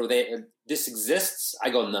happens or this exists, I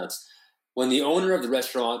go nuts. When the owner of the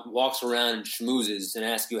restaurant walks around and schmoozes and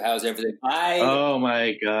asks you how's everything, oh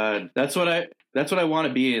my god, that's what I want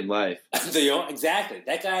to be in life. Exactly,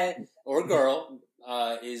 that guy or girl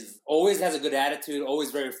is always has a good attitude,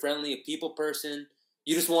 always very friendly, a people person.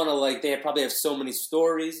 You just want to they probably have so many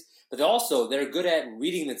stories, but they're good at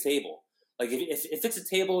reading the table. Like if it's a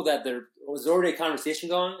table that there was already a conversation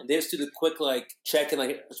going, and they just do the quick check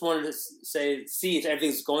and just wanted to see if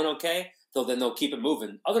everything's going okay. Then they'll keep it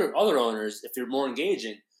moving. Other owners, if you're more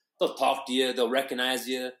engaging, they'll talk to you, they'll recognize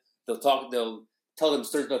you, they'll tell them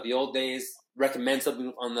stories about the old days, recommend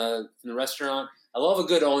something from the restaurant. I love a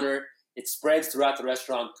good owner. It spreads throughout the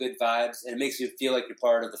restaurant, good vibes, and it makes you feel like you're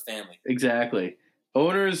part of the family. Exactly.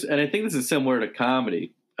 Owners, and I think this is similar to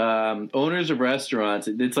comedy. Owners of restaurants,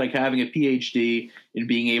 it's like having a PhD in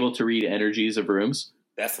being able to read energies of rooms.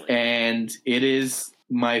 Definitely. And it is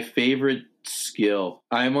my favorite skill.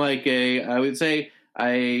 I'm I would say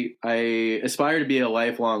I aspire to be a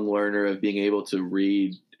lifelong learner of being able to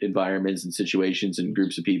read environments and situations and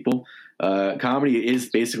groups of people. Comedy is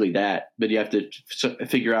basically that, but you have to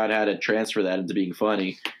figure out how to transfer that into being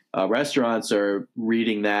funny. Restaurants are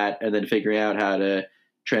reading that and then figuring out how to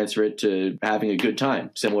transfer it to having a good time,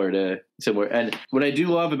 similar. And what I do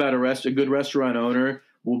love about a good restaurant owner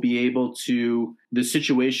will be able to, the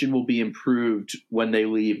situation will be improved when they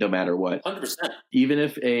leave no matter what. 100%. Even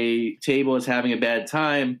if a table is having a bad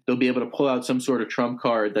time, they'll be able to pull out some sort of trump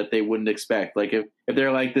card that they wouldn't expect. Like if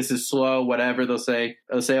they're like, this is slow, whatever, they'll say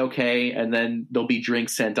okay, and then there'll be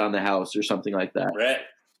drinks sent on the house or something like that. Right.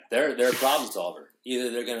 They're a problem solver.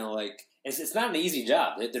 Either they're going to it's not an easy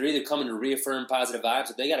job. They're either coming to reaffirm positive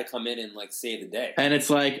vibes, or they got to come in and save the day. And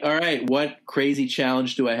it's all right, what crazy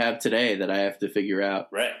challenge do I have today that I have to figure out?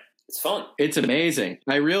 Right. It's fun. It's amazing.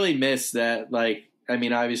 I really miss that.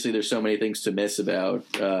 Obviously there's so many things to miss about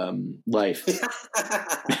life. But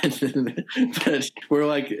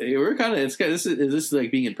we're kind of, this is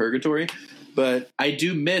like being in purgatory. But I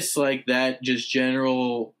do miss that just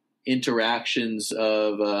general interactions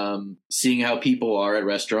of seeing how people are at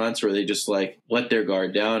restaurants where they just let their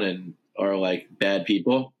guard down and are bad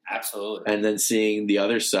people. Absolutely. And then seeing the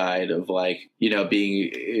other side of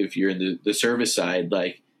being, if you're in the service side,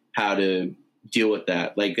 how to deal with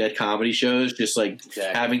that. At comedy shows, just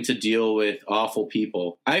exactly. Having to deal with awful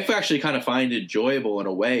people. I actually kind of find it enjoyable in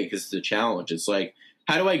a way because it's a challenge. It's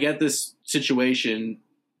how do I get this situation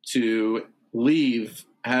to leave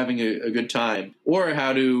having a good time, or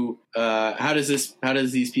how do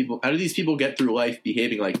these people get through life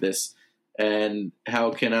behaving like this, and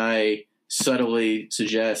how can I subtly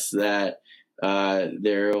suggest that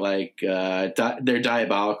they're they're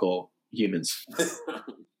diabolical humans.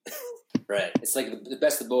 Right. It's the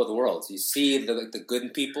best of both worlds. You see the good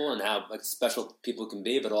in people and how special people can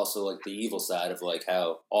be, but also the evil side of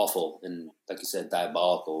how awful and, like you said,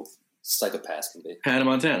 diabolical psychopaths can be. Hannah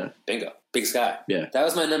Montana. Bingo. Big Sky. Yeah. That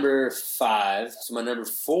was my number 5. So my number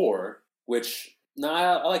 4,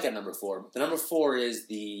 I like that number 4. The number 4 is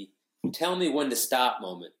the tell me when to stop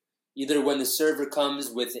moment. Either when the server comes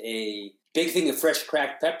with a big thing of fresh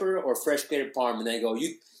cracked pepper or fresh grated parm, and they go,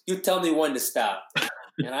 you tell me when to stop.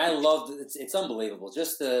 And I love it. It's unbelievable.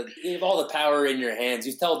 Just you have all the power in your hands.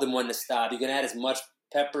 You tell them when to stop. You can add as much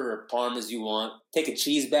pepper or parm as you want. Take a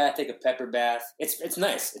cheese bath, take a pepper bath. It's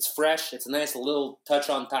nice. It's fresh. It's a nice little touch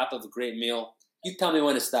on top of a great meal. You tell me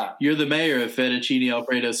when to stop. You're the mayor of Fettuccine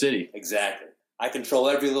Alfredo City. Exactly. I control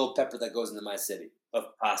every little pepper that goes into my city of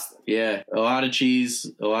pasta. Yeah, a lot of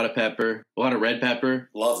cheese, a lot of pepper, a lot of red pepper.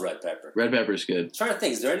 Love red pepper. Red pepper's good. I'm trying to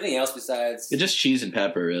think, is there anything else besides... It's just cheese and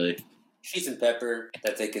pepper, really. Cheese and pepper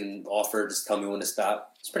that they can offer, just tell me when to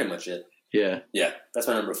stop. That's pretty much it. Yeah. Yeah, that's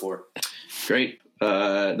my number 4. Great.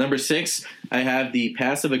 Number 6, I have the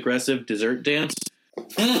passive-aggressive dessert dance.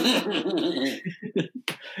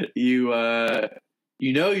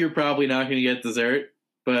 You know you're probably not going to get dessert,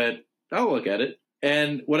 but I'll look at it.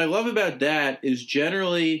 And what I love about that is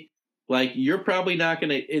generally, you're probably not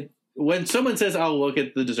going to... When someone says, I'll look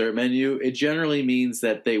at the dessert menu, it generally means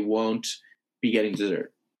that they won't be getting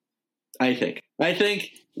dessert. I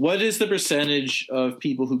think, what is the percentage of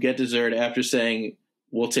people who get dessert after saying,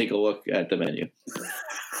 we'll take a look at the menu?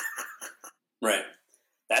 Right.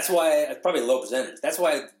 That's why it's probably a low percentage. That's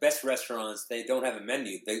why the best restaurants, they don't have a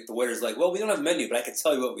menu. The waiter's like, well, we don't have a menu, but I can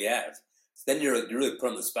tell you what we have. So then you're really put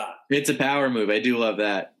on the spot. It's a power move. I do love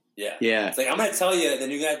that. Yeah. Yeah. It's I'm going to tell you,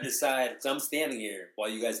 then you got to decide, because I'm standing here while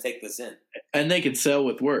you guys take this in. And they could sell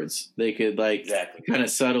with words. They could, exactly. Kind of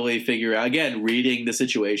subtly figure out, again, reading the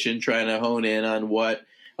situation, trying to hone in on what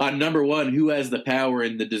on number one, who has the power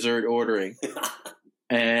in the dessert ordering.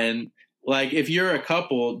 And like, if you're a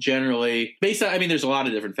couple, generally, based on, I mean, there's a lot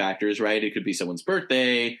of different factors, right? It could be someone's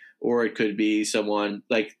birthday, or it could be someone,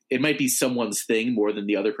 like, it might be someone's thing more than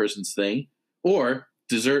the other person's thing. Or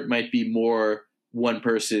dessert might be more one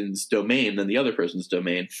person's domain than the other person's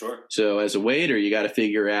domain. Sure. So as a waiter, you got to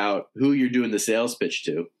figure out who you're doing the sales pitch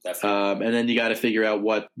to. And then you got to figure out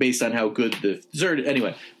what, based on how good the dessert,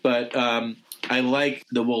 anyway. But I like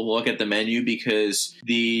that we'll look at the menu because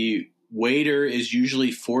the waiter is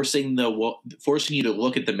usually forcing you to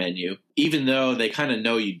look at the menu, even though they kind of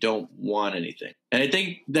know you don't want anything. And I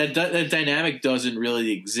think that dynamic doesn't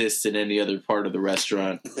really exist in any other part of the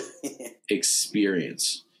restaurant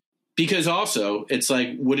experience. Because also, it's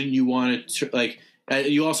like, wouldn't you want to, like,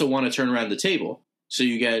 you also want to turn around the table so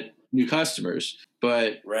you get new customers.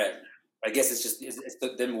 But right. I guess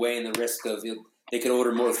it's them weighing the risk of they could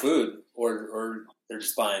order more food or they're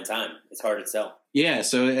just buying time. It's hard to tell. Yeah,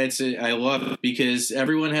 so I love it because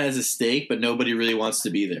everyone has a stake, but nobody really wants to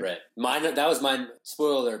be there. Right. That was my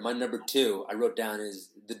spoiler. My number 2 I wrote down is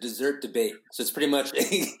the dessert debate. So it's pretty much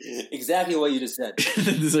exactly what you just said.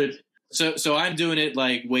 The dessert. So I'm doing it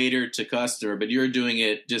like waiter to customer, but you're doing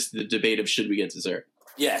it just the debate of should we get dessert?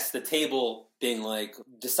 Yes, the table being like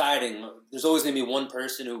deciding. There's always going to be one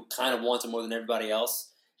person who kind of wants it more than everybody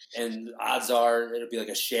else, and odds are it'll be like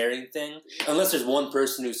a sharing thing. Unless there's one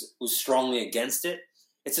person who's strongly against it,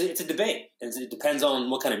 it's a debate. And it depends on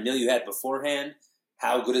what kind of meal you had beforehand,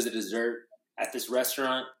 how good is the dessert at this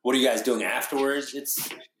restaurant, what are you guys doing afterwards?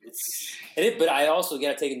 But I also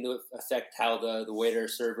got to take into effect how the waiter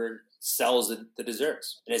server sells the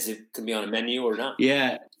desserts, and as it could be on a menu or not.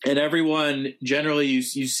 Yeah, and everyone generally you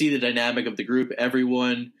see the dynamic of the group.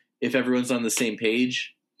 If everyone's on the same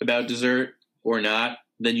page about dessert or not,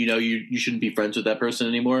 then you shouldn't be friends with that person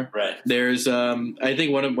anymore. Right. There's I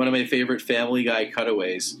think one of my favorite Family Guy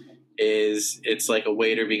cutaways is it's like a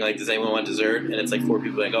waiter being like, does anyone want dessert? And it's like 4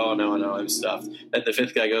 people like, oh no, I'm stuffed. And the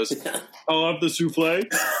 5th guy goes, I'll have the souffle.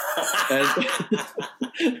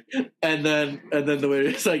 and then the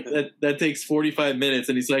waiter's like, that takes 45 minutes,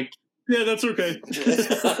 and he's like, yeah, that's okay.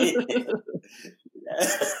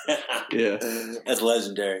 Yeah. That's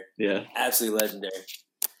legendary. Yeah. Absolutely legendary.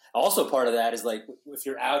 Also part of that is like if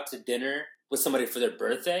you're out to dinner with somebody for their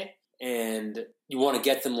birthday and you want to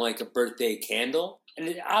get them like a birthday candle,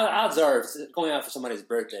 and odds are, if going out for somebody's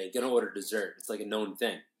birthday, you're going to order dessert. It's like a known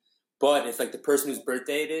thing. But if like the person whose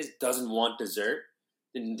birthday it is doesn't want dessert,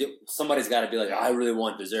 then somebody's got to be like, I really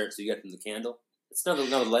want dessert, so you get them the candle. It's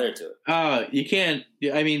another layer to it. You can't.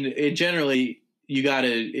 I mean, it's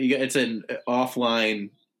an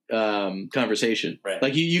offline conversation. Right.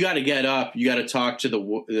 Like you got to get up, you got to talk to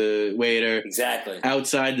the waiter exactly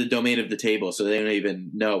outside the domain of the table, so they don't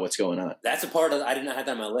even know what's going on. That's a part of I did not have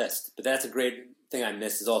that on my list, but that's a great thing I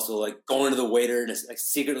missed is also like going to the waiter and like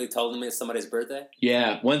secretly telling them it's somebody's birthday.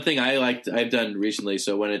 Yeah, one thing I've done recently.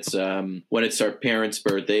 So when it's our parents'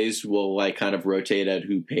 birthdays, we'll like kind of rotate at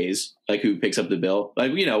who pays, like who picks up the bill.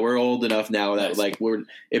 Like we're old enough now that like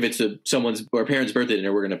if it's our parents' birthday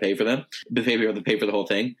dinner, we're going to pay for them, pay for the whole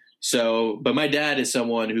thing. So, but my dad is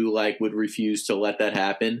someone who like would refuse to let that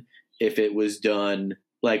happen if it was done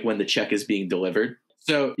like when the check is being delivered.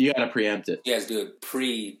 So you got to preempt it. You guys do a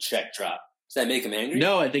pre-check drop. Does that make him angry?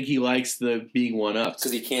 No, I think he likes the being one up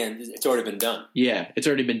because he can't. It's already been done. Yeah, it's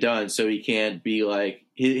already been done, so he can't be like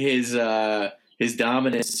his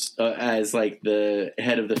dominance as like the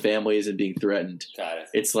head of the family isn't being threatened. Got it.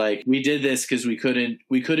 It's like we did this because we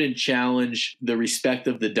couldn't challenge the respect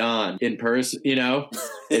of the Don in person.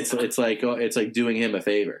 It's like doing him a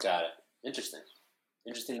favor. Got it.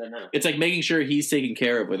 Interesting to know. It's like making sure he's taken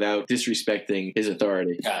care of without disrespecting his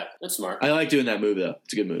authority. Got it. That's smart. I like doing that move though.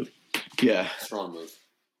 It's a good move. Yeah. Strong move.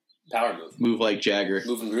 Power move. Move like Jagger.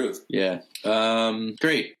 Move and groove. Yeah.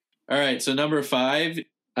 Great. All right. So number 5,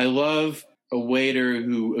 I love a waiter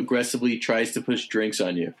who aggressively tries to push drinks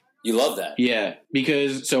on you. You love that. Yeah.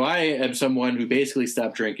 Because I am someone who basically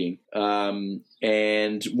stopped drinking.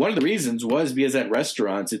 And one of the reasons was because at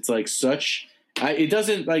restaurants, it's like it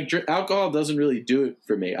doesn't like alcohol doesn't really do it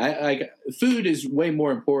for me. Food is way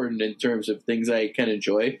more important in terms of things I can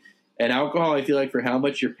enjoy. And alcohol, I feel like for how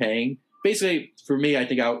much you're paying, basically for me, I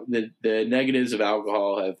think the negatives of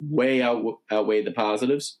alcohol have way outweighed the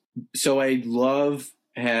positives. So I love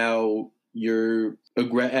how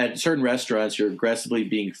at certain restaurants, you're aggressively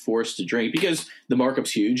being forced to drink because the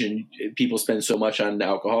markup's huge and people spend so much on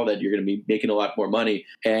alcohol that you're going to be making a lot more money.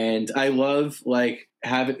 And I love like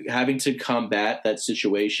having to combat that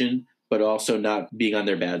situation, but also not being on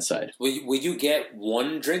their bad side. Will you get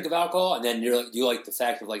one drink of alcohol and then you like the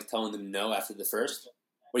fact of like telling them no after the first?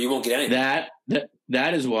 Or you won't get anything.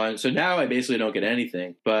 That is one. So now I basically don't get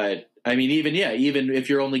anything. But I mean, even if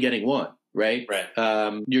you're only getting one, right? Right.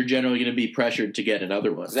 You're generally going to be pressured to get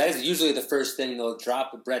another one. That is usually the first thing. They'll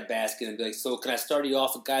drop a bread basket and be like, "So can I start you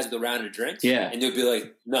off with guys with a round of drinks?" Yeah. And you'll be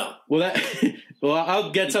like, "No." Well, I'll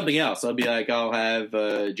get something else. I'll be like, I'll have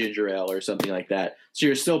ginger ale or something like that. So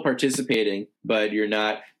you're still participating, but you're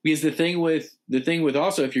not. Because the thing with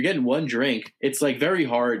also, if you're getting one drink, it's like very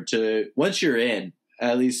hard to, once you're in,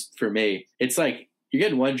 at least for me, it's like you're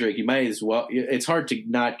getting one drink, you might as well, it's hard to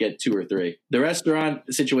not get two or three. The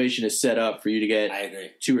restaurant situation is set up for you to get I agree.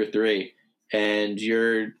 two or three, and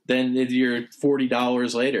you're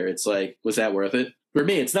 $40 later. It's like, was that worth it? For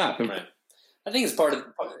me, it's not. Right. I think it's part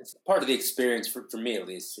of the experience for me, at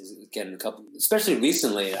least, is getting a couple. Especially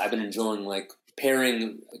recently, I've been enjoying like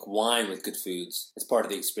pairing like wine with good foods. It's part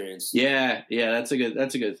of the experience. Yeah, that's a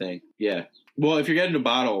good thing. Yeah. Well, if you're getting a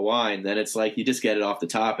bottle of wine, then it's like you just get it off the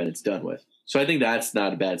top and it's done with. So I think that's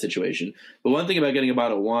not a bad situation. But one thing about getting a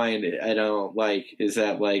bottle of wine I don't like is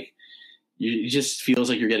that like it just feels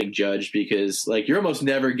like you're getting judged because like you're almost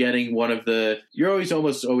never getting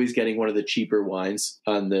almost always getting one of the cheaper wines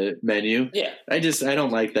on the menu. Yeah. I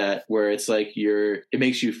don't like that where it's like it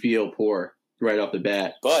makes you feel poor right off the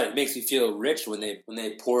bat. But it makes you feel rich when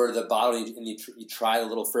they pour the bottle and you try the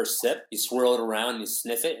little first sip, you swirl it around and you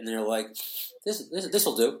sniff it and they're like, this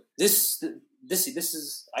will do. This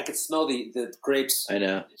is, I could smell the grapes. I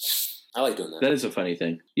know. I like doing that. That is a funny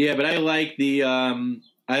thing. Yeah, but I like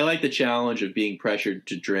the challenge of being pressured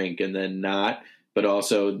to drink and then not, but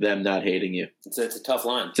also them not hating you. It's a tough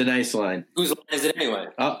line. It's a nice line. Whose line is it anyway?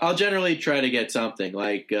 I'll generally try to get something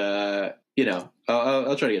like, I'll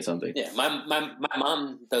try to get something. Yeah, my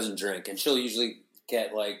mom doesn't drink, and she'll usually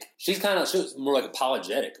get like she's more like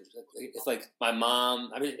apologetic. If like my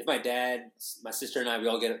mom, if my dad, my sister, and I, we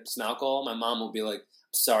all get some alcohol, my mom will be like,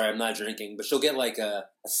 "Sorry, I'm not drinking," but she'll get like a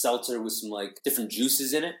seltzer with some like different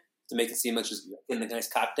juices in it to make it seem like she's getting a nice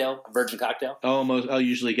cocktail, a virgin cocktail. I'll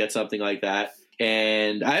usually get something like that.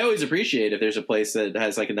 And I always appreciate if there's a place that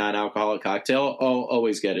has like a non-alcoholic cocktail, I'll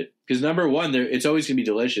always get it. Because number one, it's always going to be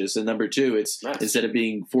delicious. And number two, it's nice. Instead of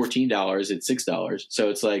being $14, it's $6. So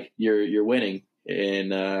it's like you're winning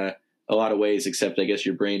in a lot of ways, except I guess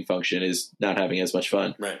your brain function is not having as much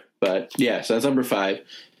fun. Right. But yeah, so that's number 5.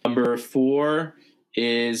 Number 4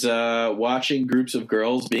 is watching groups of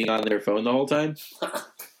girls being on their phone the whole time.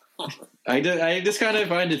 I just kind of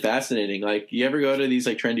find it fascinating. Like, you ever go to these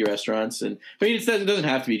like trendy restaurants, and it doesn't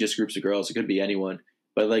have to be just groups of girls. It could be anyone.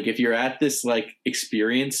 But like, if you're at this like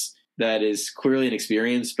experience that is clearly an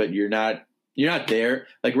experience, but you're not there.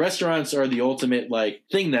 Like, restaurants are the ultimate like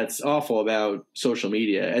thing that's awful about social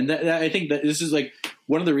media, and that I think that this is like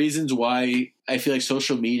one of the reasons why I feel like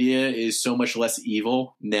social media is so much less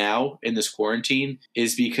evil now in this quarantine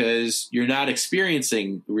is because you're not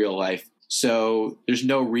experiencing real life. So there's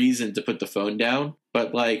no reason to put the phone down.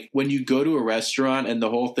 But like when you go to a restaurant and the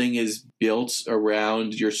whole thing is built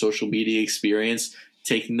around your social media experience,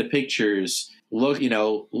 taking the pictures, looking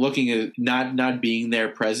at not being there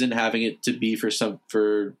present, having it to be for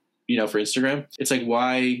Instagram. It's like,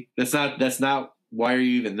 why? That's not why are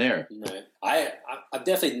you even there? Right. I'm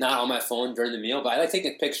definitely not on my phone during the meal, but I like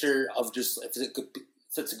taking a picture of just if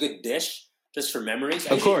it's a good dish, just for memories.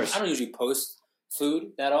 Of course. I don't usually post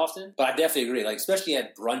food that often, but I definitely agree. Like, especially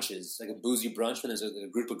at brunches, like a boozy brunch when there's a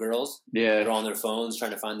group of girls, they're on their phones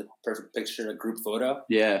trying to find the perfect picture, a group photo.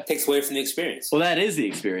 Yeah, it takes away from the experience. Well, that is the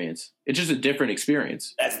experience. It's just a different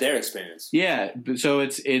experience. That's their experience. Yeah, so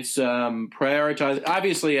it's prioritize.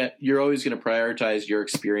 Obviously, you're always going to prioritize your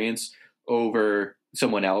experience over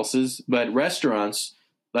someone else's. But restaurants,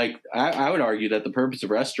 like I would argue that the purpose of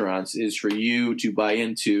restaurants is for you to buy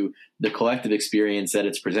into the collective experience that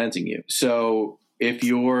it's presenting you. So if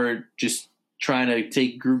you're just trying to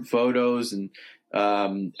take group photos and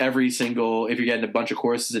if you're getting a bunch of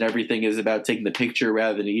courses and everything is about taking the picture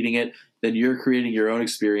rather than eating it, then you're creating your own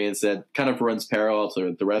experience that kind of runs parallel to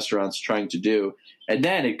what the restaurant's trying to do. And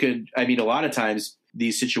then a lot of times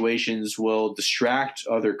these situations will distract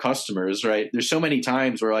other customers, right? There's so many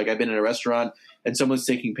times where like I've been in a restaurant and someone's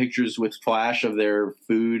taking pictures with flash of their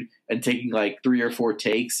food and taking like 3 or 4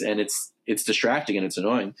 takes, and it's distracting and it's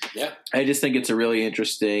annoying. Yeah. I just think it's a really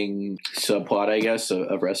interesting subplot, I guess,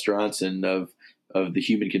 of restaurants and of the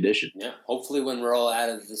human condition. Yeah. Hopefully when we're all out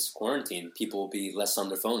of this quarantine, people will be less on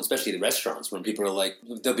their phones, especially the restaurants, when people are like,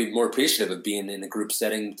 they'll be more appreciative of being in a group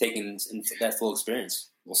setting, taking that full experience.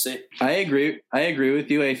 We'll see. I agree with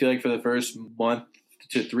you. I feel like for the first month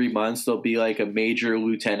to 3 months, there'll be like a major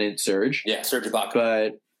lieutenant surge. Yeah, surge of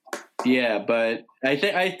vodka. But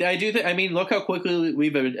I do think. I mean, look how quickly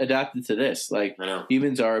we've adapted to this. Like, I know.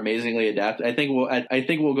 humans are amazingly adapted. I think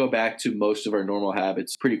we'll go back to most of our normal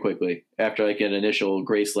habits pretty quickly after like an initial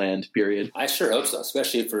Graceland period. I sure hope so,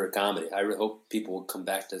 especially for comedy. I really hope people will come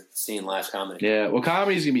back to seeing live comedy. Yeah, well,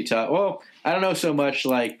 comedy's gonna be tough. Well, I don't know so much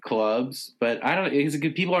like clubs, but I don't. Because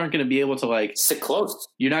people aren't going to be able to like sit close.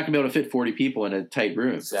 You're not going to be able to fit 40 people in a tight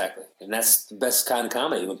room. Exactly, and that's the best kind of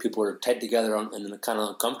comedy when people are tight together and kind of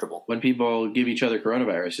uncomfortable. When people give each other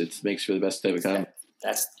coronavirus, it makes for the best type of comedy.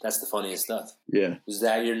 That's the funniest stuff. Yeah. Was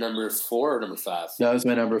that your number 4 or number 5? That was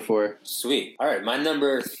my number 4. Sweet. All right, my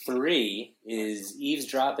number 3 is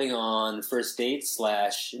eavesdropping on first dates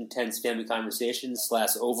 / intense family conversations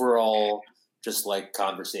 / overall just like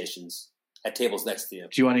conversations at tables next to you.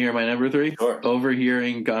 Do you want to hear my number 3? Sure.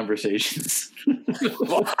 Overhearing conversations.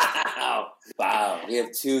 Wow. We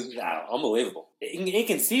have 2. Wow, unbelievable.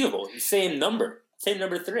 Inconceivable. Same number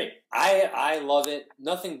 3. I love it.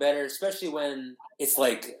 Nothing better, especially when it's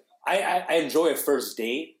like I enjoy a first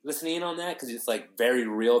date listening in on that because it's like very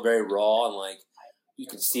real, very raw, and like you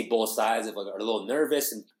can see both sides of like are a little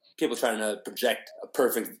nervous and people trying to project a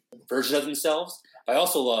perfect version of themselves. I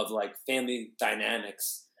also love like family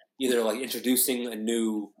dynamics, either like introducing a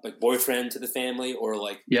new like boyfriend to the family or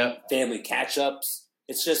like family catch-ups.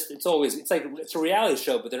 It's like a reality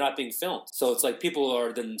show, but they're not being filmed. So it's like people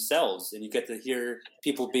are themselves and you get to hear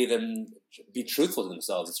people be truthful to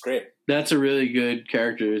themselves. It's great. That's a really good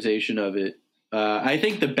characterization of it. I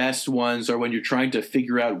think the best ones are when you're trying to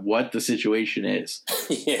figure out what the situation is.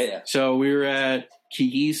 Yeah. So we were at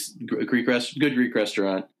Kiki's good Greek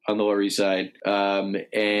restaurant on the Lower East Side,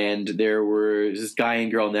 and there was this guy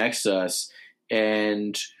and girl next to us,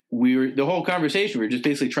 and the whole conversation, we were just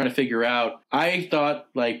basically trying to figure out. I thought,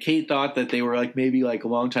 like, Kate thought that they were like maybe like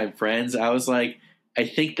longtime friends. I was like, I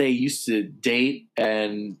think they used to date,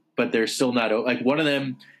 but they're still not. Like one of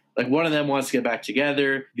them wants to get back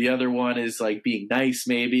together. The other one is like being nice,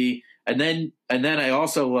 maybe. And then I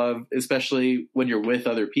also love, especially when you're with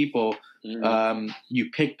other people,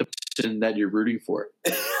 you pick the person that you're rooting for.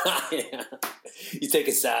 Yeah. You take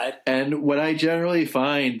a side. And what I generally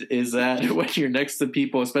find is that when you're next to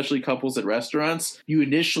people, especially couples at restaurants, you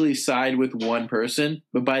initially side with one person,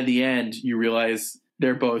 but by the end you realize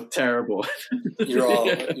they're both terrible. You're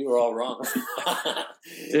all wrong.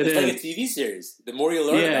 It's like a TV series. The more you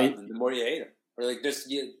learn about them, the more you hate them. Or like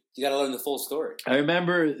you got to learn the full story. I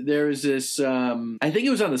remember there was this. I think it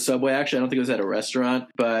was on the subway. Actually, I don't think it was at a restaurant,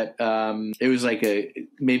 but it was like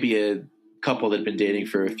maybe a couple that had been dating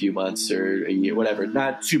for a few months or a year, whatever.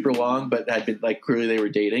 Not super long, but had been like clearly they were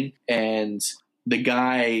dating. And the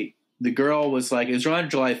girl was like, it was around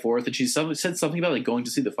July 4th, and she said something about like going to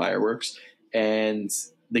see the fireworks. And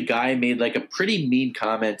the guy made like a pretty mean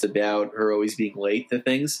comment about her always being late to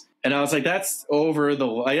things. And I was like, that's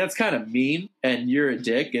that's kind of mean, and you're a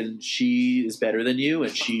dick, and she is better than you,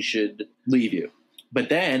 and she should leave you. But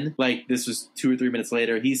then, like, this was 2 or 3 minutes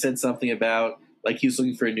later, he said something about, like, he was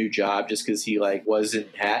looking for a new job just because he, like, wasn't,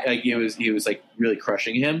 he was, like, really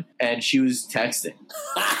crushing him, and she was texting.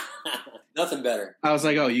 Nothing better. I was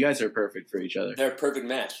like, oh, you guys are perfect for each other. They're a perfect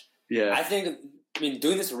match. Yeah. I mean,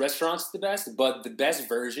 doing this at restaurants is the best, but the best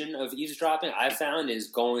version of eavesdropping I've found is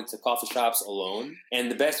going to coffee shops alone.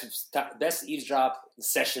 And the best eavesdrop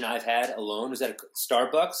session I've had alone was at a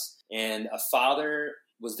Starbucks, and a father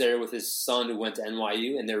was there with his son who went to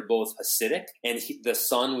NYU, and they were both Hasidic. And the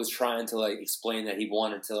son was trying to like explain that he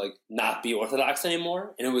wanted to like not be Orthodox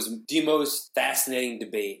anymore. And it was the most fascinating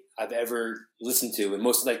debate I've ever listened to. And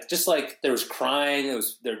most like just like there was crying,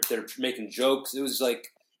 they're making jokes. It was like.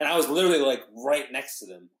 And I was literally like right next to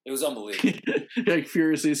them. It was unbelievable. Like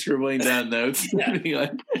furiously scribbling down notes,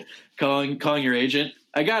 like, calling your agent.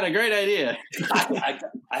 I got a great idea. I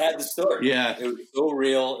had the story. Yeah, it was so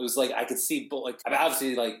real. It was like I could see, but like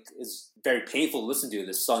obviously, like it's very painful to listen to.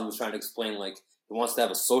 The son was trying to explain like he wants to have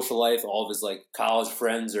a social life. All of his like college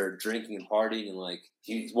friends are drinking and partying, and like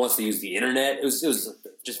he wants to use the internet. It was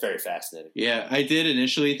just very fascinating. Yeah, I did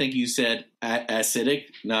initially think you said acidic,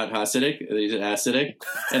 not Hasidic. You said acidic,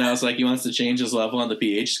 and I was like, he wants to change his level on the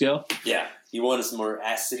pH scale. Yeah, he wanted some more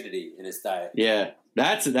acidity in his diet. Yeah,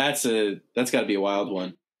 that's got to be a wild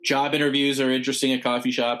one. Job interviews are interesting at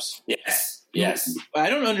coffee shops. Yes. I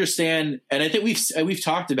don't understand, and I think we've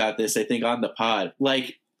talked about this. I think on the pod,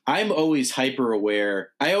 like. I'm always hyper aware.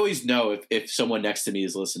 I always know if someone next to me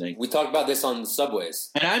is listening. We talked about this on the subways.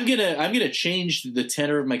 And I'm gonna change the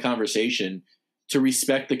tenor of my conversation to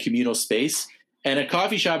respect the communal space. And at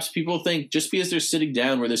coffee shops, people think just because they're sitting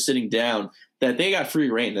down where they're sitting down that they got free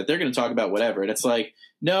reign, that they're going to talk about whatever. And it's like,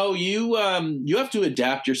 no, you have to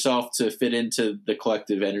adapt yourself to fit into the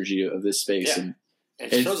collective energy of this space. Yeah.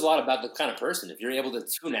 And it shows a lot about the kind of person. If you're able to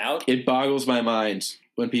tune out. It boggles my mind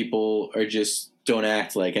when people are just don't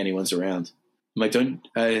act like anyone's around. I'm like, don't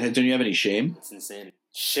you have any shame? It's insane.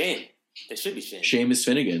 Shame. There should be shame. Seamus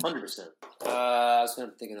Finnegan. 100%. I was going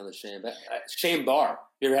to think another shame. Shame bar.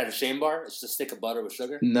 You ever had a shame bar? It's just a stick of butter with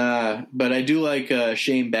sugar? Nah, but I do like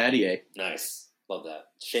Shane Battier. Nice. Love that.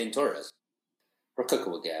 Shane Torres. We're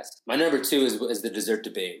cooking with gas. My number 2 is the dessert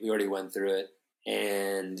debate. We already went through it.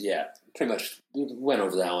 And yeah, pretty much we went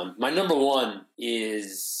over that one. My number 1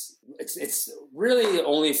 is it's really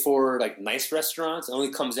only for like nice restaurants. It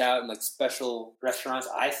only comes out in like special restaurants,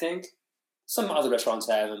 I think. Some other restaurants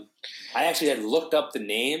have them. I actually had looked up the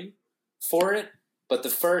name for it, but the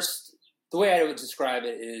way I would describe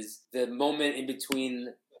it is the moment in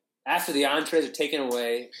between after the entrees are taken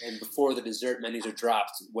away and before the dessert menus are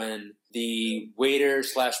dropped, when the waiter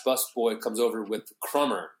 / busboy comes over with the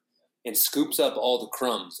crummer and scoops up all the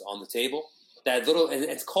crumbs on the table. That little, and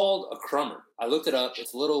it's called a crummer. I looked it up.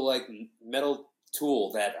 It's a little like metal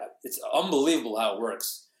tool that it's unbelievable how it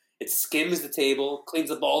works. It skims the table,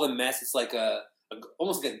 cleans up all the mess. It's like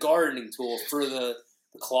almost like a gardening tool for the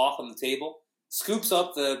cloth on the table. Scoops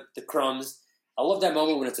up the crumbs. I love that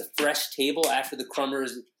moment when it's a fresh table after the crummer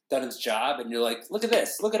has done its job, and you're like, look at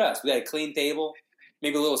this, look at us. We got a clean table,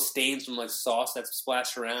 maybe a little stains from like sauce that's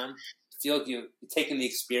splashed around. Feel like you're taking the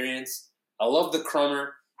experience. I love the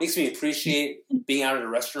crummer. Makes me appreciate being out at a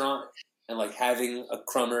restaurant and like having a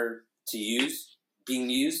crummer being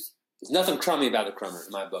used. There's nothing crummy about the crummer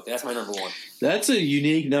in my book. That's my number 1. That's a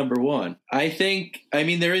unique number 1. I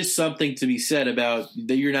mean, there is something to be said about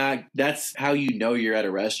that. That's how you know you're at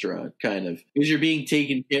a restaurant, kind of, because you're being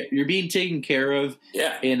taken care of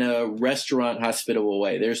in a restaurant hospitable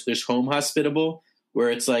way. There's home hospitable, where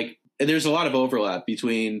it's like, and there's a lot of overlap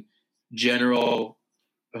between general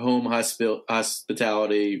home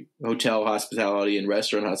hospitality, hotel hospitality, and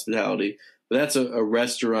restaurant hospitality. But that's a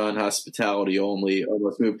restaurant hospitality only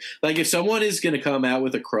almost move. Like if someone is going to come out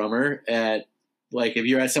with a crummer at, like if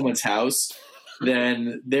you're at someone's house,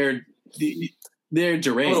 then they're deranged.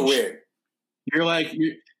 A little weird. You're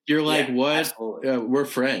like what? We're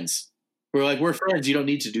friends. We're friends. You don't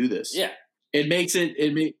need to do this. Yeah. It makes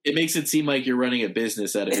it seem like you're running a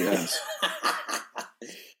business out of your house.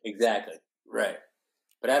 Exactly. Right.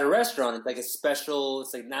 But at a restaurant, it's like a special,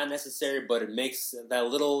 it's like not necessary, but it makes that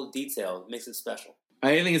little detail, makes it special.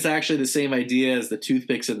 I think it's actually the same idea as the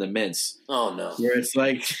toothpicks and the mints. Oh, no. Where it's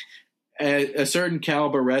like a certain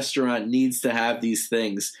caliber restaurant needs to have these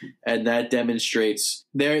things, and that demonstrates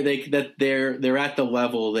that they're at the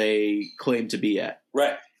level they claim to be at.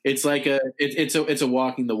 Right. It's like it's a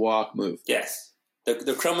walking the walk move. Yes.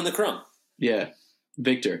 The crumb and the crumb. Yeah.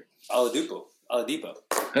 Victor. Oladipo. I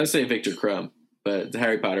would say Victor Crumb. But it's a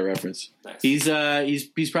Harry Potter reference. Nice. He's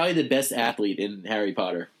probably the best athlete in Harry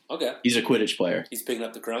Potter. Okay. He's a Quidditch player. He's picking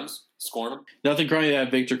up the crumbs, scoring them. Nothing crummy about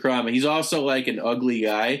Victor Crumb. He's also like an ugly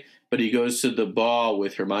guy, but he goes to the ball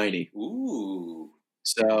with Hermione. Ooh.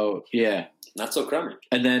 So yeah. Not so crummy.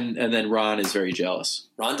 And then Ron is very jealous.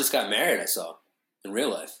 Ron just got married, I saw, in real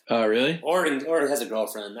life. Oh, really? Or has a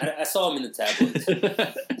girlfriend. I saw him in the tabloids.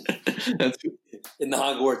 In the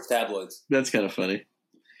Hogwarts tabloids. That's kind of funny.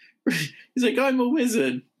 He's like, I'm a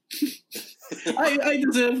wizard. I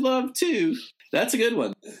deserve love too. That's a good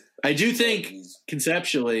one. I do think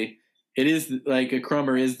conceptually it is like a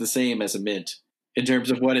crummer is the same as a mint in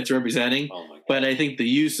terms of what it's representing. Oh my God. But I think the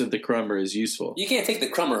use of the crummer is useful. You can't take the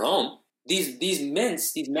crummer home. These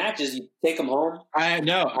mints, these matches, you take them home. I'm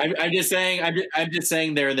just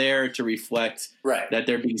saying they're there to reflect that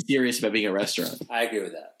they're being serious about being a restaurant. I agree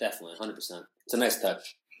with that. Definitely. 100%. It's a nice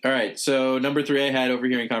touch. All right, so number 3 I had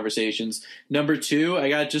overhearing conversations. Number 2, I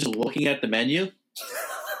got just looking at the menu.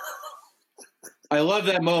 I love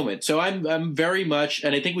that moment. So I'm very much,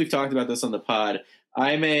 and I think we've talked about this on the pod,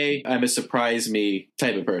 I'm a surprise me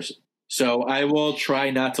type of person. So I will try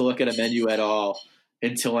not to look at a menu at all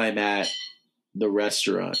until I'm at the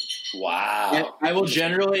restaurant. Wow. And I will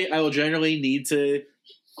generally need to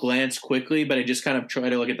glance quickly, but I just kind of try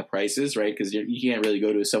to look at the prices, right? Because you can't really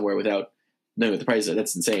go to somewhere without knowing what the price is.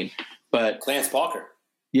 That's insane. But glance Parker.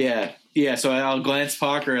 Yeah. So I'll glance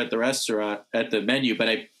Parker at the restaurant at the menu, but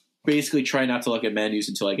I basically try not to look at menus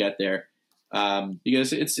until I get there,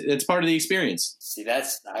 because it's part of the experience. See,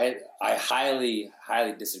 I highly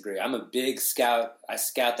disagree. I'm a big scout. I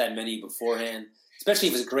scout that menu beforehand, especially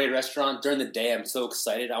if it's a great restaurant. During the day, I'm so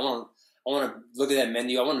excited. I want to look at that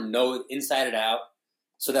menu. I want to know it inside and out,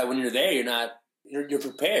 so that when you're there, you're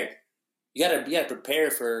prepared. You gotta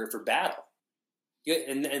prepare for battle.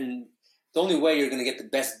 And the only way you're going to get the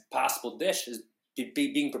best possible dish is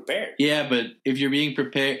being prepared. Yeah, but if you're being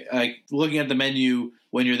prepared, like looking at the menu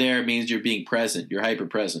when you're there means you're being present. You're hyper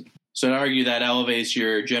present. So I'd argue that elevates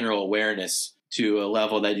your general awareness to a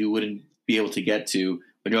level that you wouldn't be able to get to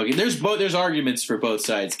when you're looking. There's arguments for both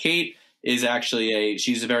sides. Kate is actually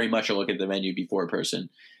she's very much a look at the menu before person.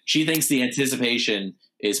 She thinks the anticipation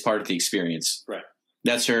is part of the experience. Right.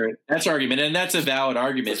 That's her argument, and that's a valid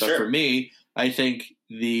argument. For but sure. For me, I think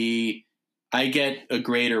I get a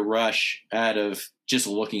greater rush out of just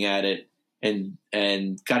looking at it and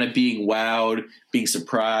kind of being wowed, being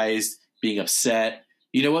surprised, being upset.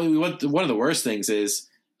 You know what? One of the worst things is,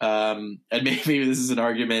 and maybe this is an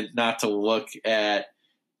argument not to look at.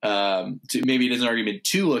 Maybe it is an argument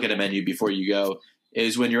to look at a menu before you go.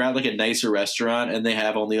 Is when you're at like a nicer restaurant and they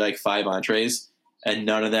have only like 5 entrees and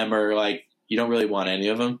none of them are like you don't really want any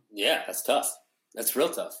of them. Yeah, that's tough. That's real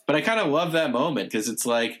tough. But I kind of love that moment because it's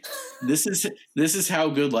like this is how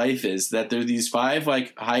good life is. That there are these 5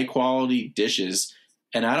 like high quality dishes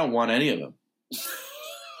and I don't want any of them.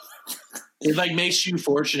 It like makes you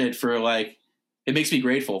fortunate for like it makes me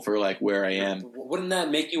grateful for like where I am. Wouldn't that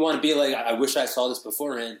make you want to be like, I wish I saw this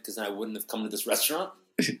beforehand because then I wouldn't have come to this restaurant?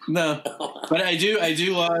 No, but I do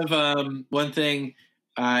love one thing.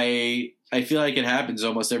 I feel like it happens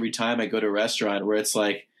almost every time I go to a restaurant where it's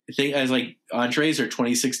like I think as like entrees are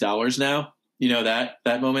 $26 now. You know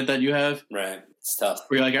that moment that you have, right? It's tough.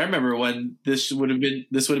 Where you're like, I remember when this would have been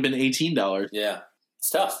 $18. Yeah,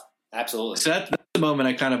 it's tough. Absolutely. So that's the moment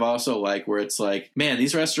I kind of also like where it's like, man,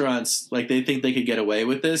 these restaurants, like they think they could get away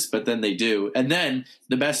with this, but then they do. And then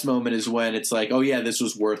the best moment is when it's like, oh yeah, this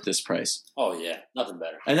was worth this price. Oh yeah, nothing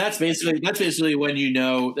better. And that's basically when you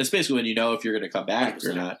know if you're going to come back 100%.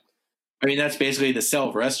 Or not. I mean, that's basically the sell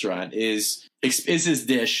of restaurant is this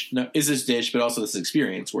dish, but also this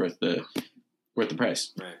experience worth the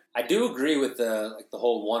price. Right. I do agree with the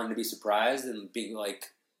whole wanting to be surprised and being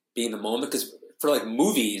the moment because for like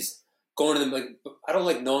movies. Going to them, like I don't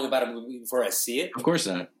like knowing about a movie before I see it. Of course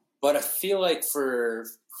not. But I feel like for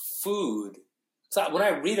food, so when I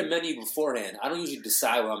read a menu beforehand, I don't usually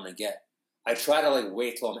decide what I'm going to get. I try to like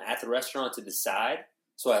wait till I'm at the restaurant to decide,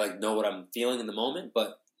 so I like know what I'm feeling in the moment.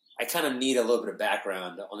 But I kind of need a little bit of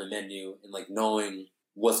background on the menu and like knowing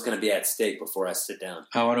what's going to be at stake before I sit down.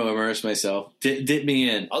 I want to immerse myself. Dip me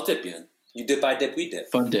in. I'll dip you in. You dip, I dip, we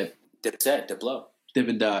dip. Fun dip. Dip set, dip low. Dip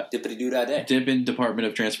and dot. Dippity doo da day. Dip in Department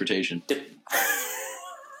of Transportation. Dip.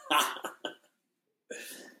 That's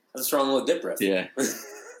a strong little dip riff. Yeah.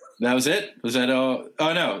 That was it? Was that all?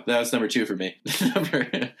 Oh, no. That was number 2 for me.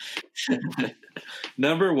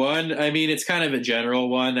 Number 1, I mean, it's kind of a general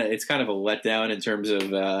one. It's kind of a letdown in terms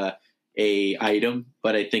of a item,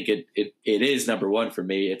 but I think it is number 1 for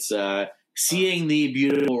me. It's seeing the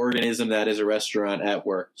beautiful organism that is a restaurant at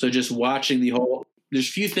work. So just watching the whole... There's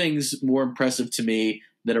few things more impressive to me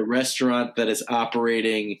than a restaurant that is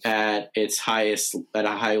operating at its highest, at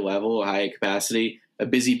a high level, a high capacity, a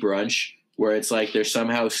busy brunch where it's like they're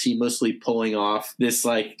somehow seamlessly pulling off this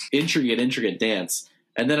like intricate dance.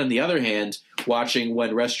 And then on the other hand, watching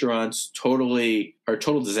when restaurants are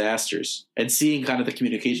total disasters and seeing kind of the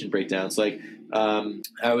communication breakdowns. Like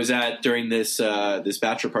I was during this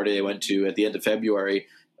bachelor party I went to at the end of February.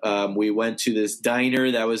 We went to this diner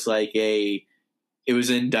that was like it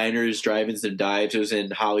was in diners, drive-ins, and dives. It was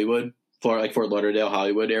in Hollywood, Fort Lauderdale,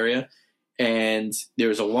 Hollywood area. And there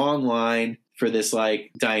was a long line for this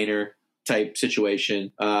like diner type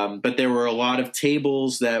situation. But there were a lot of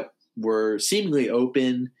tables that were seemingly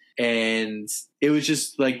open. And it was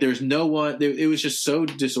just like there's no one. It was just so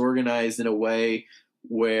disorganized in a way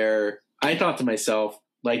where I thought to myself,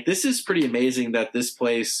 like, this is pretty amazing that this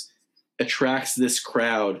place attracts this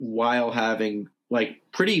crowd while having like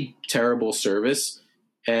pretty terrible service.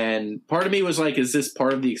 And part of me was like, is this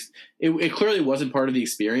part of the, it clearly wasn't part of the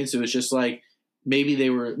experience. It was just like,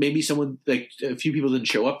 maybe someone, like a few people didn't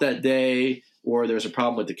show up that day or there was a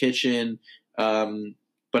problem with the kitchen.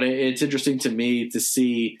 But it's interesting to me to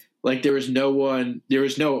see like, there was no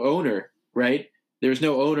owner, right? There was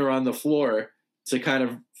no owner on the floor to kind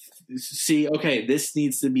of see, okay, this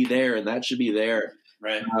needs to be there and that should be there.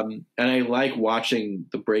 Right. And I like watching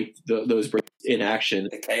those breaks in action.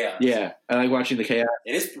 The chaos. Yeah, I like watching the chaos.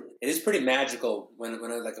 It is pretty magical when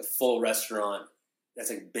like a full restaurant that's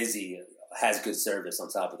like busy has good service on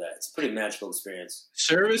top of that. It's a pretty magical experience.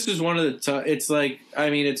 Service is one of the it's like, I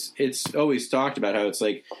mean, it's always talked about how it's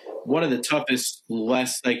like one of the toughest,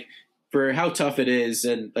 less like for how tough it is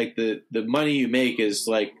and like the money you make is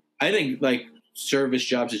like, I think like service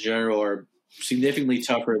jobs in general are significantly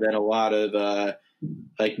tougher than a lot of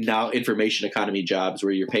like now information economy jobs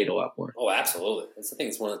where you're paid a lot more. Oh, absolutely. I think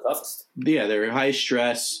it's one of the toughest. Yeah, they're high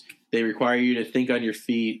stress. They require you to think on your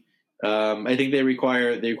feet. I think they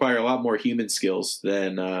require a lot more human skills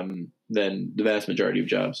than the vast majority of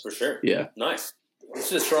jobs. For sure. Yeah. Nice.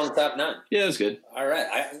 This is a strong top 9. Yeah, that's good. All right.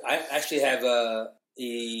 I actually have a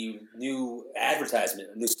new advertisement,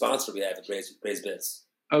 a new sponsor we have at Braised Bits.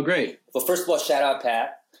 Oh, great. Well, first of all, shout out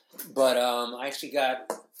Pat. But I actually got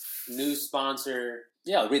a new sponsor.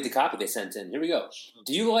 Yeah, I'll read the copy they sent in. Here we go.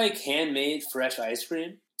 Do you like handmade fresh ice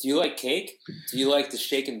cream? Do you like cake? Do you like to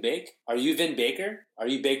shake and bake? Are you Vin Baker? Are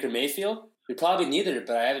you Baker Mayfield? You're probably neither,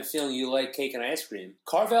 but I have a feeling you like cake and ice cream.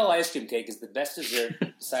 Carvel ice cream cake is the best dessert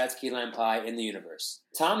besides key lime pie in the universe.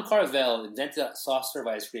 Tom Carvel invented a soft serve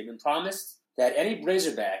ice cream and promised that any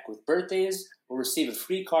Razorback with birthdays will receive a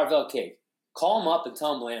free Carvel cake. Call him up and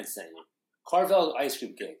tell him Lance sent you. Carvel ice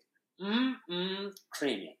cream cake.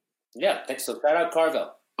 Creamy. Yeah, thanks. So shout out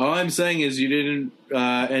Carvel. All I'm saying is you didn't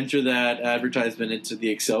enter that advertisement into the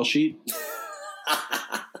Excel sheet.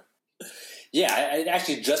 Yeah, it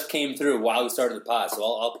actually just came through while we started the pod, so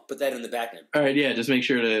I'll put that in the back end. All right, yeah, just make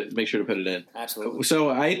sure to put it in. Absolutely. So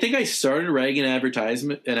I think I started writing I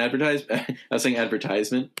was saying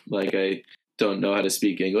advertisement, like I don't know how to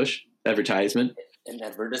speak English. Advertisement. An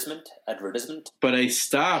advertisement. But I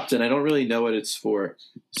stopped, and I don't really know what it's for.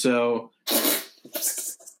 So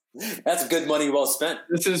that's good money well spent.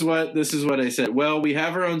 This is what I said. Well, we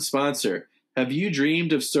have our own sponsor. Have you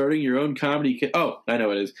dreamed of starting your own comedy? Oh, I know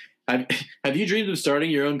what it is. Have you dreamed of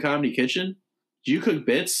starting your own comedy kitchen? Do you cook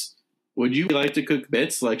bits? Would you like to cook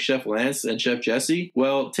bits like Chef Lance and Chef Jesse?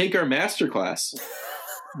 Well, take our masterclass.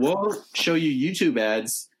 We'll show you YouTube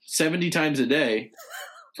ads 70 times a day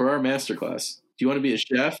for our masterclass. Do you want to be a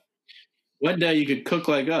chef? One day you could cook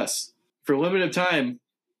like us. For a limited time,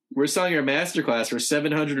 we're selling our masterclass for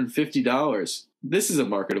 $750. This is a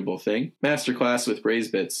marketable thing. Masterclass with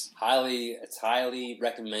Braised Bits. It's highly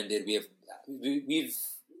recommended. We've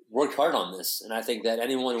worked hard on this, and I think that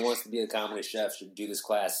anyone who wants to be a comedy chef should do this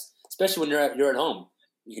class, especially when you're at home.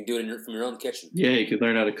 You can do it from your own kitchen. Yeah, you can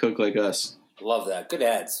learn how to cook like us. Love that. Good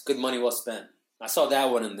ads. Good money well spent. I saw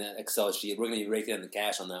that one in the Excel sheet. We're going to be raking in the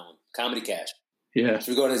cash on that one. Comedy cash. Yeah.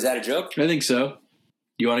 Should we go to Is That a Joke? I think so.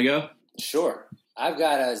 You want to go? Sure. I've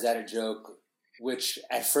got a Is That a Joke, which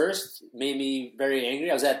at first made me very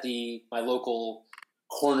angry. I was at my local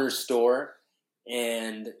corner store,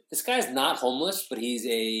 and this guy's not homeless, but he's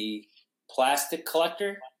a plastic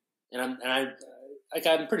collector, and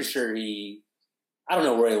I'm pretty sure I don't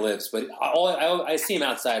know where he lives, but I see him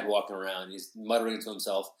outside walking around. He's muttering to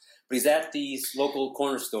himself, but he's at the local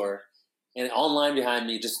corner store, and online behind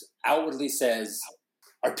me just outwardly says,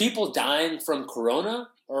 "Are people dying from corona,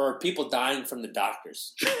 or are people dying from the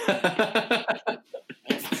doctors?"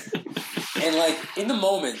 And in the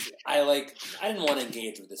moment, I didn't want to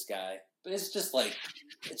engage with this guy, but it's just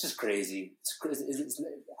crazy. It's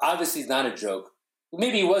obviously, it's not a joke.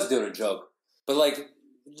 Maybe he was doing a joke, but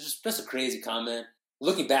just a crazy comment.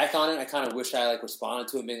 Looking back on it, I kind of wish I responded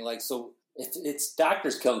to him, being like, "So if it's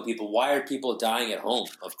doctors killing people, why are people dying at home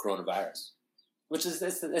of coronavirus?" Which is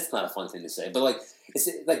it's not a fun thing to say, but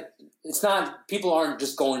it's not. People aren't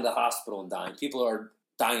just going to the hospital and dying. People are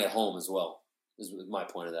dying at home as well. Is my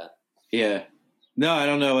point of that. Yeah. No, I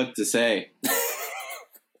don't know what to say.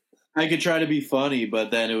 I could try to be funny,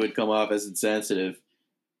 but then it would come off as insensitive.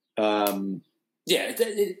 Yeah,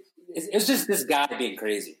 it's just this guy being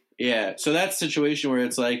crazy. Yeah, so that situation where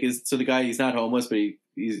it's so the guy, he's not homeless, but he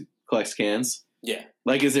collects cans. Yeah.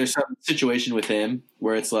 Is there some situation with him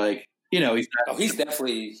where it's he's not... Oh, he's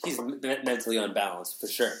mentally unbalanced, for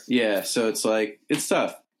sure. Yeah, so it's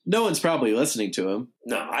tough. No one's probably listening to him.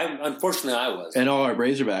 No, unfortunately I was. And all our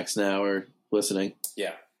Razorbacks now are listening.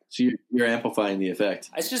 Yeah. So you're amplifying the effect.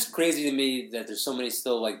 It's just crazy to me that there's so many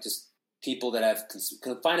still just people that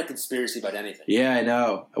can find a conspiracy about anything. Yeah, I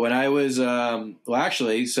know. When I was I'm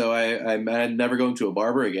never going to a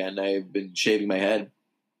barber again. I've been shaving my head,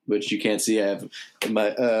 which you can't see. I have my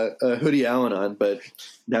hoodie Allen on, but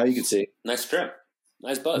now you can see. Nice trim.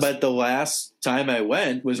 Nice buzz. But the last time I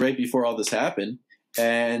went was right before all this happened,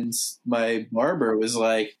 and my barber was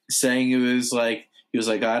saying he was I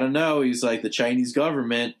don't know. He's the Chinese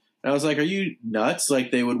government. And I was like, are you nuts?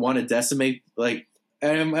 They would want to decimate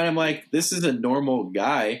and I'm like, this is a normal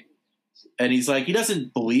guy. And he's he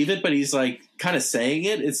doesn't believe it, but he's kind of saying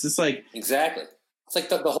it. It's just exactly. It's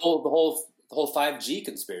the whole 5G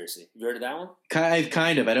conspiracy. You heard of that one?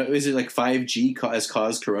 Kind of. I don't. Is it 5G has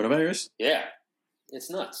caused coronavirus? Yeah, it's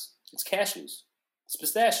nuts. It's cashews. It's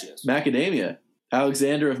pistachios. Macadamia.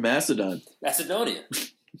 Alexander of Macedon. Macedonia.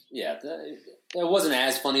 Yeah, that wasn't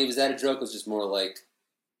as funny. Was that a joke? It was just more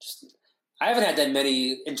I haven't had that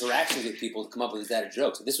many interactions with people to come up with that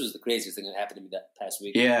jokes. This was the craziest thing that happened to me that past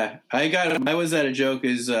week. Yeah, I was at a joke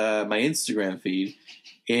is my Instagram feed.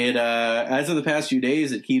 It as of the past few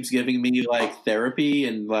days, it keeps giving me like therapy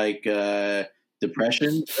and like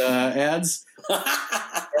depression ads,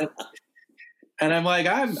 and I'm like,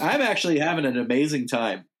 I'm actually having an amazing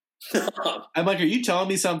time. I'm like, are you telling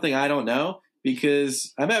me something I don't know?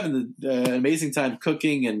 Because I'm having an amazing time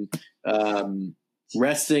cooking and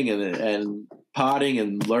resting and potting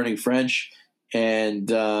and learning French.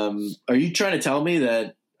 And are you trying to tell me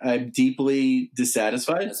that I'm deeply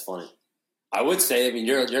dissatisfied? That's funny. I would say, I mean,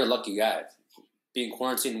 you're a lucky guy. Being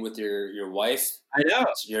quarantined with your wife. I know.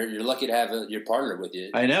 You're lucky to have your partner with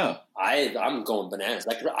you. I know. I'm going bananas.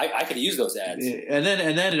 I could use those ads. And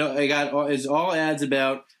then I got it's all ads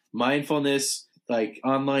about mindfulness, like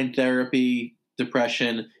online therapy,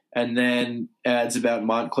 depression, and then ads about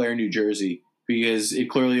Montclair, New Jersey, because it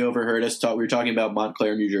clearly overheard us talk. We were talking about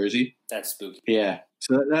Montclair, New Jersey. That's spooky. Yeah.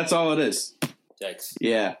 So that's all it is. Thanks.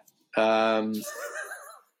 Yeah.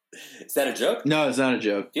 Is that a joke? No, it's not a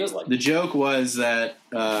joke. Feels like the joke was that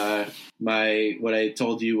what I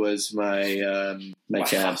told you was my Wow.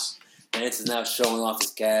 calves. Lance is now showing off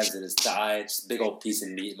his calves and his thigh. Just a big old piece of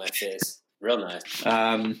meat in my face. Real nice.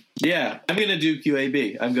 Yeah, I'm gonna do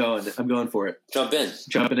QAB. I'm going for it.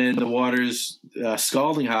 Jumping in. The water's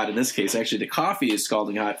scalding hot. In this case, actually, the coffee is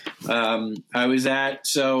scalding hot.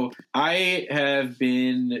 I have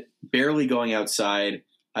been barely going outside.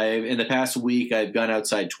 In the past week, I've gone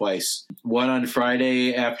outside twice. One on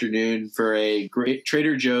Friday afternoon for a great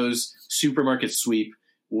Trader Joe's supermarket sweep,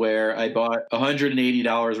 where I bought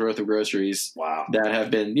 $180 worth of groceries. Wow. That have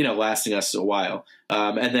been, lasting us a while.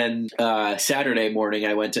 And then Saturday morning,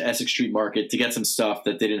 I went to Essex Street Market to get some stuff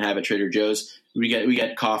that they didn't have at Trader Joe's. We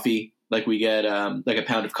get coffee, like we get like a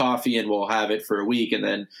pound of coffee, and we'll have it for a week, and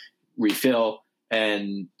then refill,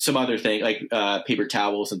 and some other thing like paper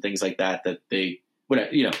towels and things like that they.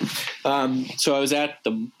 So I was at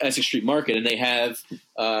the Essex Street Market, and they have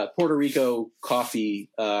Puerto Rico coffee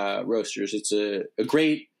roasters. It's a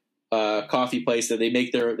great coffee place that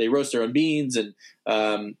they roast their own beans, and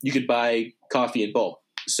you could buy coffee in bulk.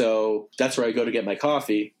 So that's where I go to get my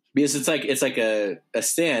coffee, because it's like a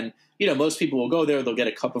stand. Most people will go there, they'll get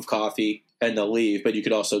a cup of coffee and they'll leave, but you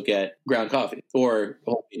could also get ground coffee or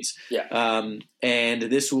whole beans. Yeah. And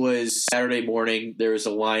this was Saturday morning. There was a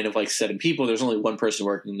line of like 7 people. There's only one person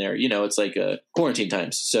working there. It's like quarantine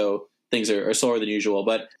times, so things are slower than usual.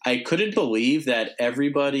 But I couldn't believe that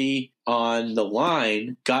everybody on the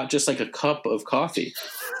line got just like a cup of coffee.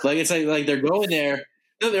 Like it's like they're going there.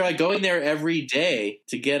 No, they're like going there every day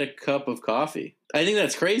to get a cup of coffee. I think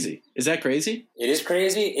that's crazy. Is that crazy? It is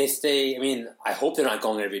crazy. I hope they're not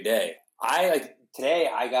going every day. Today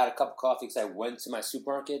I got a cup of coffee because I went to my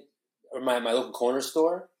supermarket or my local corner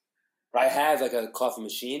store. But I have like a coffee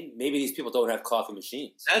machine. Maybe these people don't have coffee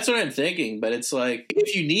machines. That's what I'm thinking. But it's like,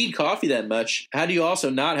 if you need coffee that much, how do you also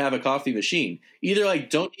not have a coffee machine? Either like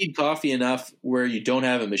don't need coffee enough where you don't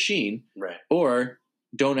have a machine, right? Or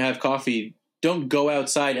don't have coffee. Don't go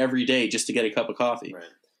outside every day just to get a cup of coffee. Right.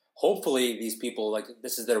 Hopefully these people, like,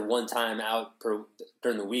 this is their one time out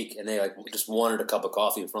during the week, and they like just wanted a cup of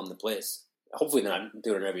coffee from the place. Hopefully they're not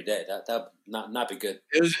doing it every day. That not be good.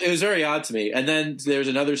 It was very odd to me. And then there's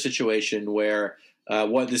another situation where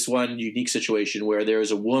this one unique situation where there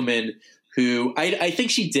was a woman who I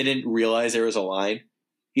think she didn't realize there was a line.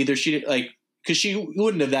 Either she because she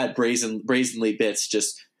wouldn't have that brazenly bits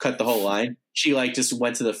just cut the whole line. She like just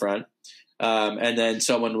went to the front, and then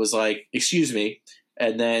someone was like, "Excuse me."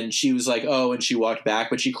 And then she was like, oh, and she walked back,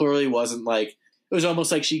 but she clearly wasn't like, it was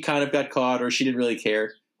almost like she kind of got caught or she didn't really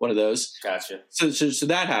care. One of those. Gotcha. So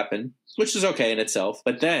that happened, which is okay in itself.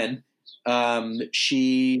 But then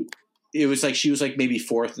she was like maybe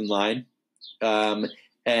fourth in line.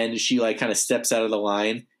 And she like kind of steps out of the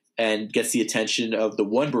line and gets the attention of the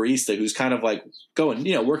one barista who's kind of like going,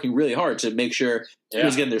 working really hard to make sure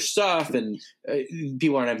everyone's getting their stuff and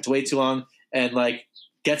people aren't having to wait too long. And like,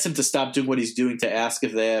 gets him to stop doing what he's doing to ask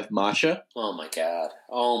if they have matcha. Oh my god!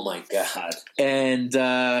 And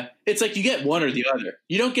it's like you get one or the other.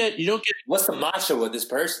 You don't get. What's the matcha with this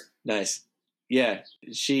person? Nice. Yeah,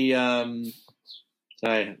 she. I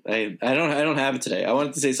don't have it today. I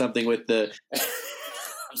wanted to say something with the.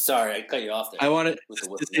 I'm sorry, I cut you off there. I wanted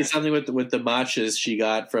to say something with the matchas she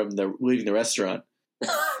got from leaving the restaurant.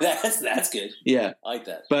 That's good. Yeah, I like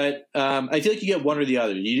that. But I feel like you get one or the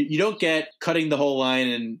other. You don't get cutting the whole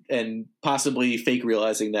line and possibly fake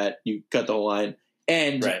realizing that you cut the whole line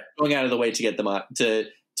and going out of the way to get them up to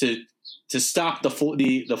stop the flow,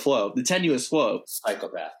 the tenuous flow.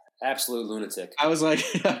 Psychopath. Absolute lunatic. I was like,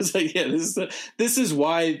 yeah, this is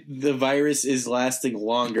why the virus is lasting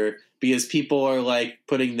longer, because people are like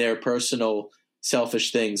putting their personal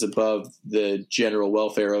selfish things above the general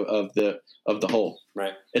welfare of the whole.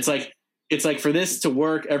 Right. It's like for this to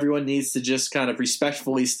work, everyone needs to just kind of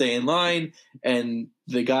respectfully stay in line, and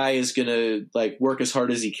the guy is gonna like work as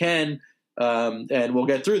hard as he can, and we'll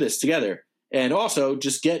get through this together. And also,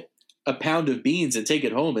 just get a pound of beans and take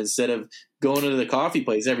it home instead of going to the coffee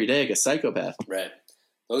place every day like a psychopath. Right.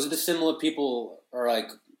 Those are the similar people, are like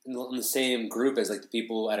in the same group as like the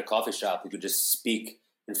people at a coffee shop who could just speak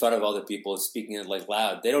in front of other people, speaking it like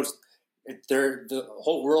loud. They don't. The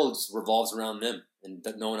whole world revolves around them, and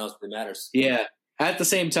no one else really matters. Yeah. At the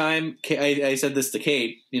same time, I said this to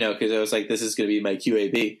Kate, because I was like, this is going to be my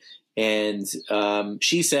QAB. And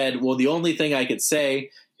she said, well, the only thing I could say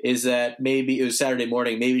is that maybe it was Saturday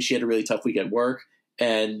morning. Maybe she had a really tough week at work,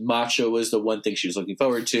 and matcha was the one thing she was looking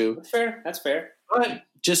forward to. That's fair. That's fair. But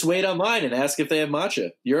just wait online and ask if they have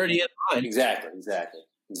matcha. You're already in line. Exactly.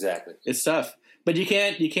 It's tough, but you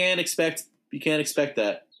can't expect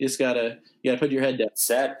that. You just gotta put your head down.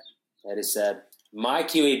 Sad. That is sad. My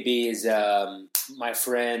QAB is my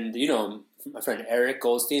friend. My friend Eric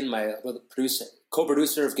Goldstein, my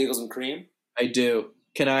co-producer of Giggles and Cream. I do.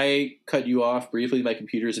 Can I cut you off briefly? My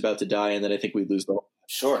computer is about to die, and then I think we lose the whole.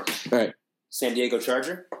 Sure. All right. San Diego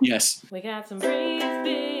Charger? Yes. We got some breeze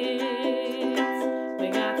bits. We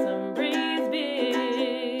got some breeze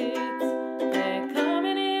bits. They're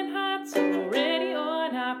coming in hot, so ready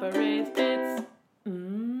or not, Braves bits.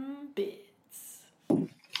 Bits.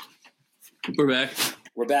 We're back.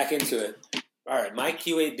 We're back into it. All right. My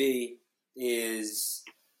QAB is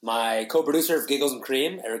my co-producer of Giggles and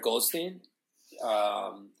Cream, Eric Goldstein.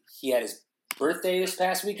 He had his birthday this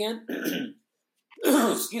past weekend.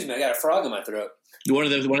 Excuse me, I got a frog in my throat. One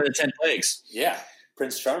of the 10 plagues. Yeah,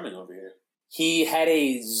 Prince Charming over here. He had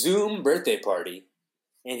a Zoom birthday party,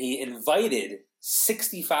 and he invited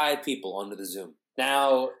 65 people onto the Zoom.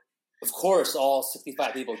 Now, of course, all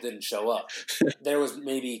 65 people didn't show up. There was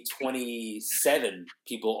maybe 27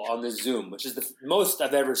 people on the Zoom, which is the most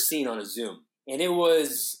I've ever seen on a Zoom. And it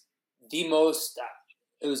was the most...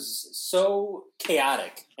 It was so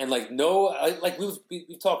chaotic, and like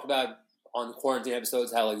we've talked about on quarantine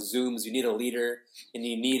episodes how like Zooms, you need a leader and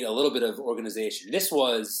you need a little bit of organization. This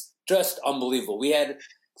was just unbelievable. We had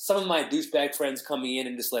some of my douchebag friends coming in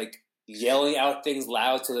and just like yelling out things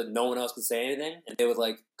loud so that no one else could say anything, and they would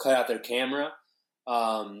like cut out their camera.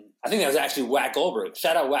 I think that was actually Wack Goldberg.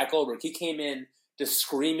 Shout out Wack Goldberg. He came in just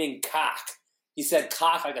screaming cock. He said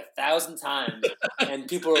cock like 1,000 times, and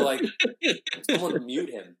people were like, someone mute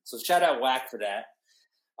him. So shout out Wack for that.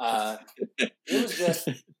 It was just,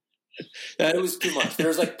 it was too much.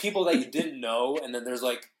 There's like people that you didn't know, and then there's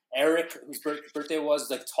like Eric, whose birthday was,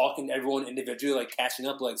 like talking to everyone individually, like catching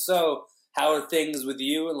up, like, so how are things with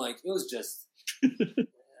you? And like, it was just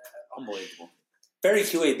unbelievable. Very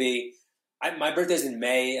QAB. My birthday's in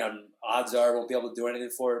May, and odds are I won't be able to do anything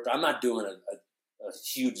for it, but I'm not doing a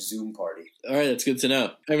huge Zoom party. All right, that's good to know.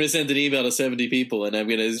 I'm going to send an email to 70 people, and I'm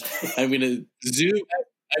going to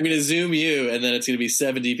Zoom you, and then it's going to be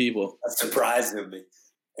 70 people. That's surprising to me.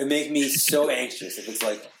 It makes me so anxious if it's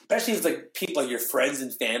like, especially if it's like people like your friends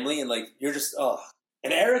and family, and like you're just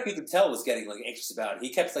And Eric, you could tell, was getting like anxious about it. He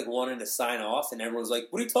kept like wanting to sign off, and everyone was like,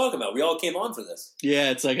 "What are you talking about? We all came on for this." Yeah,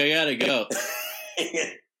 it's like I gotta go.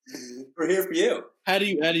 We're here for you. How do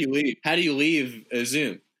you leave? How do you leave a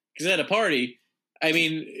Zoom? Because at a party. I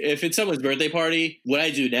mean, if it's someone's birthday party, what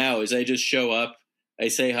I do now is I just show up, I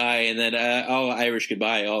say hi, and then I'll Irish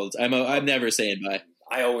goodbye all the time. I'm never saying bye.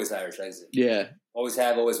 I always Irish exit. Yeah. Always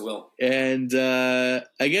have, always will. And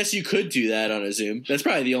I guess you could do that on a Zoom. That's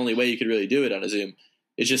probably the only way you could really do it on a Zoom.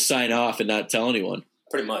 Is just sign off and not tell anyone.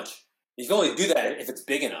 Pretty much. You can only do that if it's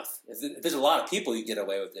big enough. If there's a lot of people, you get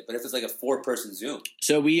away with it. But if it's like a 4-person Zoom.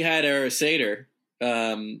 So we had our Seder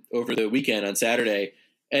over the weekend on Saturday.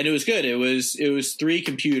 And it was good. It was 3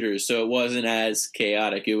 computers, so it wasn't as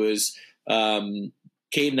chaotic. It was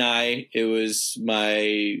Kate and I. It was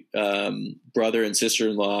my brother and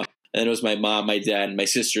sister-in-law, and it was my mom, my dad, and my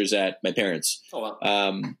sisters at my parents. Oh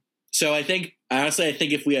wow! So I think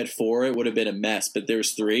if we had 4, it would have been a mess. But there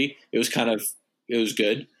was 3. It was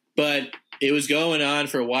good, but it was going on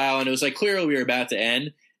for a while, and it was like clearly we were about to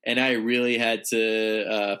end, and I really had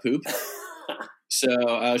to poop. So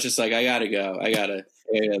I was just like, I gotta go. I gotta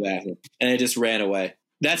go to the bathroom. And I just ran away.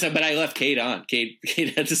 But I left Kate on. Kate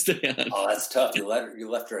had to stay on. Oh, that's tough. You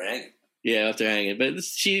left her hanging. Yeah, I left her hanging. But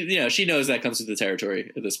she knows that comes with the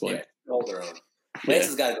territory at this point. Yeah, hold her own. Lance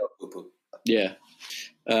has got to go poo-poo. Yeah.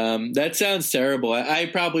 That sounds terrible. I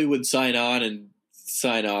probably would sign on and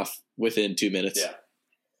sign off within 2 minutes. Yeah.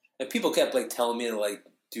 And people kept like telling me to like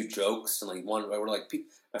do jokes and like one where like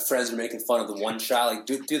my friends were making fun of the one shot, like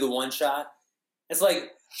do the one shot. It's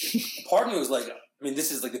like part of me was like, I mean,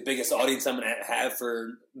 this is like the biggest audience I'm gonna have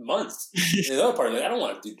for months. And the other part of me, like, I don't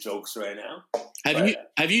want to do jokes right now.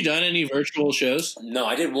 Have you done any virtual shows? No,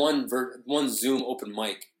 I did one Zoom open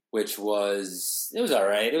mic, which was all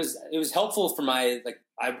right. It was helpful for my like.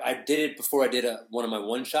 I did it before I did one of my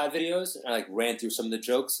one-shot videos. And I like ran through some of the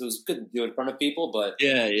jokes. It was good to do it in front of people, but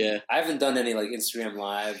yeah, I haven't done any like Instagram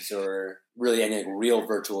lives or really any like real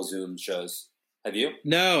virtual Zoom shows. Have you?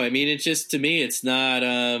 No, I mean it's just to me it's not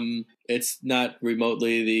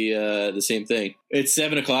remotely the same thing. It's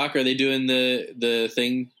 7:00. Are they doing the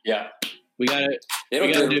thing? Yeah, we gotta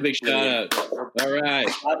do a big shout out. All right,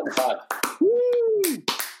 woo!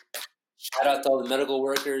 Shout out to all the medical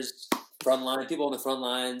workers. Frontline people on the front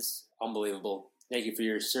lines, unbelievable. Thank you for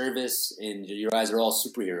your service, and your guys are all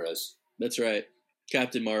superheroes. That's right,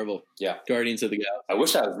 Captain Marvel. Yeah, Guardians of the Galaxy. I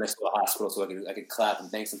wish I was next to a hospital so I could clap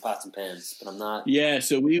and bang some pots and pans, but I'm not. Yeah,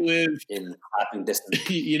 so we live in clapping distance.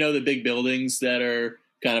 You know the big buildings that are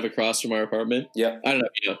kind of across from our apartment. Yeah, I don't know.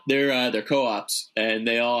 You know, they're co-ops, and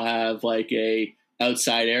they all have like a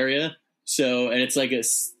outside area. So, and it's like a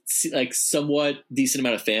somewhat decent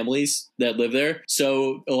amount of families that live there.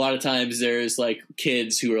 So a lot of times there's like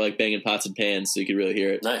kids who are like banging pots and pans, so you can really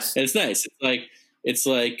hear it. Nice. And it's nice. It's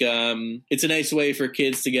a nice way for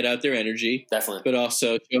kids to get out their energy. Definitely. But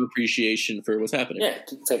also show appreciation for what's happening. Yeah,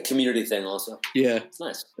 it's like a community thing also. Yeah. It's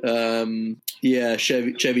nice. Yeah,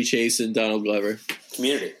 Chevy Chase and Donald Glover.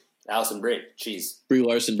 Community. Allison Brie. Cheese. Brie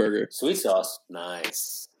Larson burger. Sweet sauce.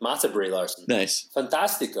 Nice. Matza Brie Larson. Nice.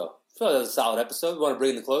 Fantastico. I feel that was a solid episode. You want to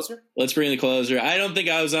bring in the closer? Let's bring in the closer. I don't think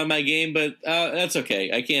I was on my game, but that's okay.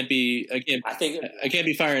 I can't be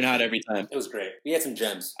firing hot every time. It was great. We had some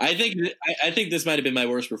gems. I think this might have been my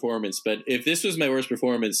worst performance, but if this was my worst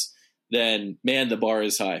performance, then man, the bar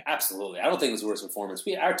is high. Absolutely. I don't think it was the worst performance.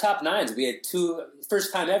 Our top nines, we had two,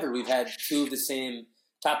 first time ever we've had two of the same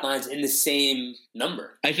top nines in the same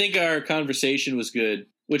number. I think our conversation was good.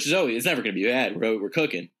 Which is always, it's never going to be bad. We're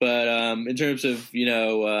cooking. But in terms of,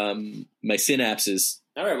 my synapses.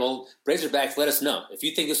 All right, well, Razorbacks, let us know. If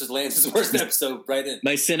you think this was Lance's worst episode, write in.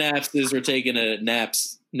 My synapses were taking a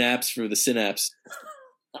naps for the synapse.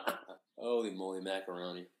 Holy moly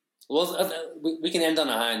macaroni. Well, we can end on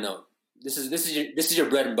a high note. This is your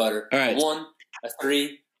bread and butter. All right. 1, a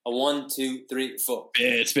 3, a 1, 2, 3, 4.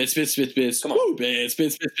 Bits. Come on. Woo, bits. Yep.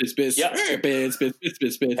 Bits.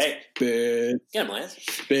 Hey. Bits. Get him, Lance.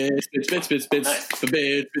 Bits. Nice.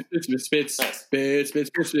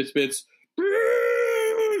 Bits.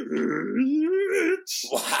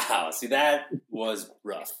 Wow. See, that was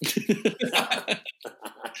rough. That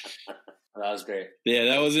was great. Yeah,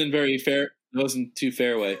 that wasn't very fair. That wasn't too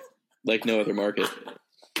fairway, like no other market.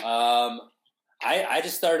 I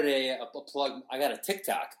just started a plug. I got a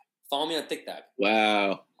TikTok. Follow me on TikTok.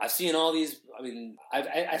 Wow. I've seen all these. I mean,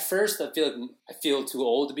 at first I feel too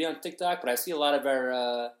old to be on TikTok, but I see a lot of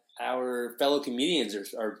our fellow comedians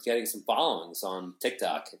are getting some followings on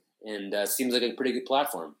TikTok, and seems like a pretty good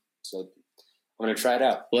platform. So I'm gonna try it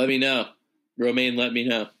out. Let me know, Romaine. Let me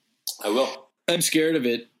know. I will. I'm scared of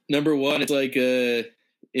it. Number one, it's like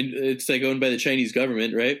owned by the Chinese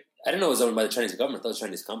government, right? I didn't know it was owned by the Chinese government. I thought it was a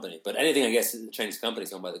Chinese company. But anything, I guess, the Chinese company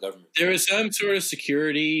is owned by the government. There was some sort of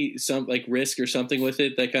security, some like risk or something with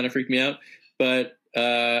it that kind of freaked me out. But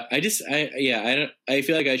I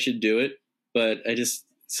feel like I should do it, but I just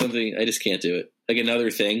can't do it. Like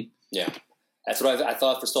another thing. Yeah, that's what I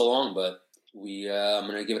thought for so long. But I'm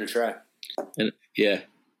gonna give it a try. And yeah,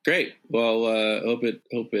 great. Well, hope it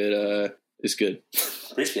is good.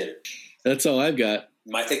 Appreciate it. That's all I've got.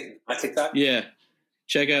 My TikTok. Yeah.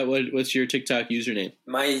 Check out what's your TikTok username.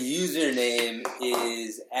 My username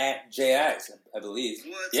is @JIGS, I believe.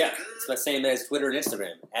 Yeah, it's the same as Twitter and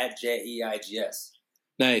Instagram, @JEIGS.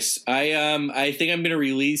 Nice. I think I'm going to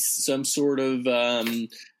release some sort of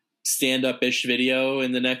stand-up-ish video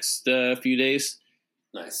in the next few days.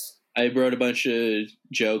 Nice. I wrote a bunch of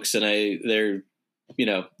jokes, and they're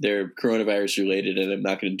coronavirus related, and I'm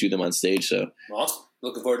not going to do them on stage. So awesome.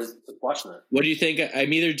 Looking forward to watching that. What do you think?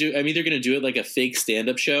 I'm either going to do it like a fake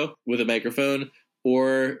stand-up show with a microphone,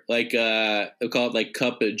 or like they'll call it like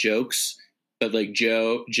Cup of Jokes, but like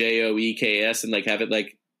JOEKS, and like have it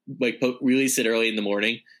like release it early in the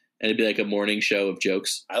morning, and it'd be like a morning show of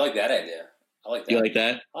jokes. I like that idea. I like that. You like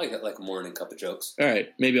that? I like that, like a morning cup of jokes. All right,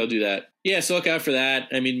 maybe I'll do that. Yeah, so look out for that.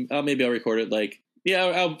 I mean, maybe I'll record it.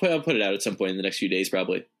 I'll put it out at some point in the next few days,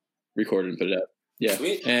 probably. Record it and put it out. Yeah,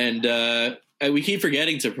 sweet. And we keep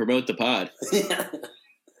forgetting to promote the pod.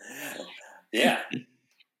 Yeah.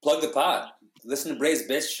 Plug the pod. Listen to Braves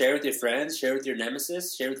Bits. Share with your friends. Share with your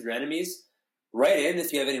nemesis. Share with your enemies. Write in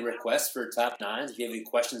if you have any requests for top nines. If you have any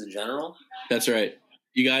questions in general. That's right.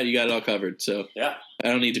 You got it all covered. So yeah, I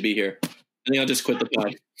don't need to be here. I think I'll just quit the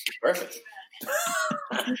pod. Perfect.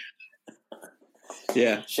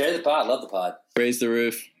 Yeah. Share the pod. Love the pod. Raise the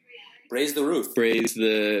roof. Raise the roof. Braise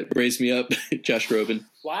me up, Josh Groban.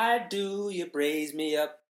 Why do you braise me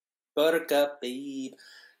up, buttercup babe?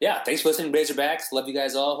 Yeah, thanks for listening, Razorbacks. Love you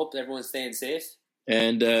guys all. Hope everyone's staying safe.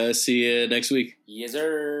 And see you next week. Yes,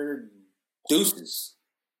 sir. Deuces.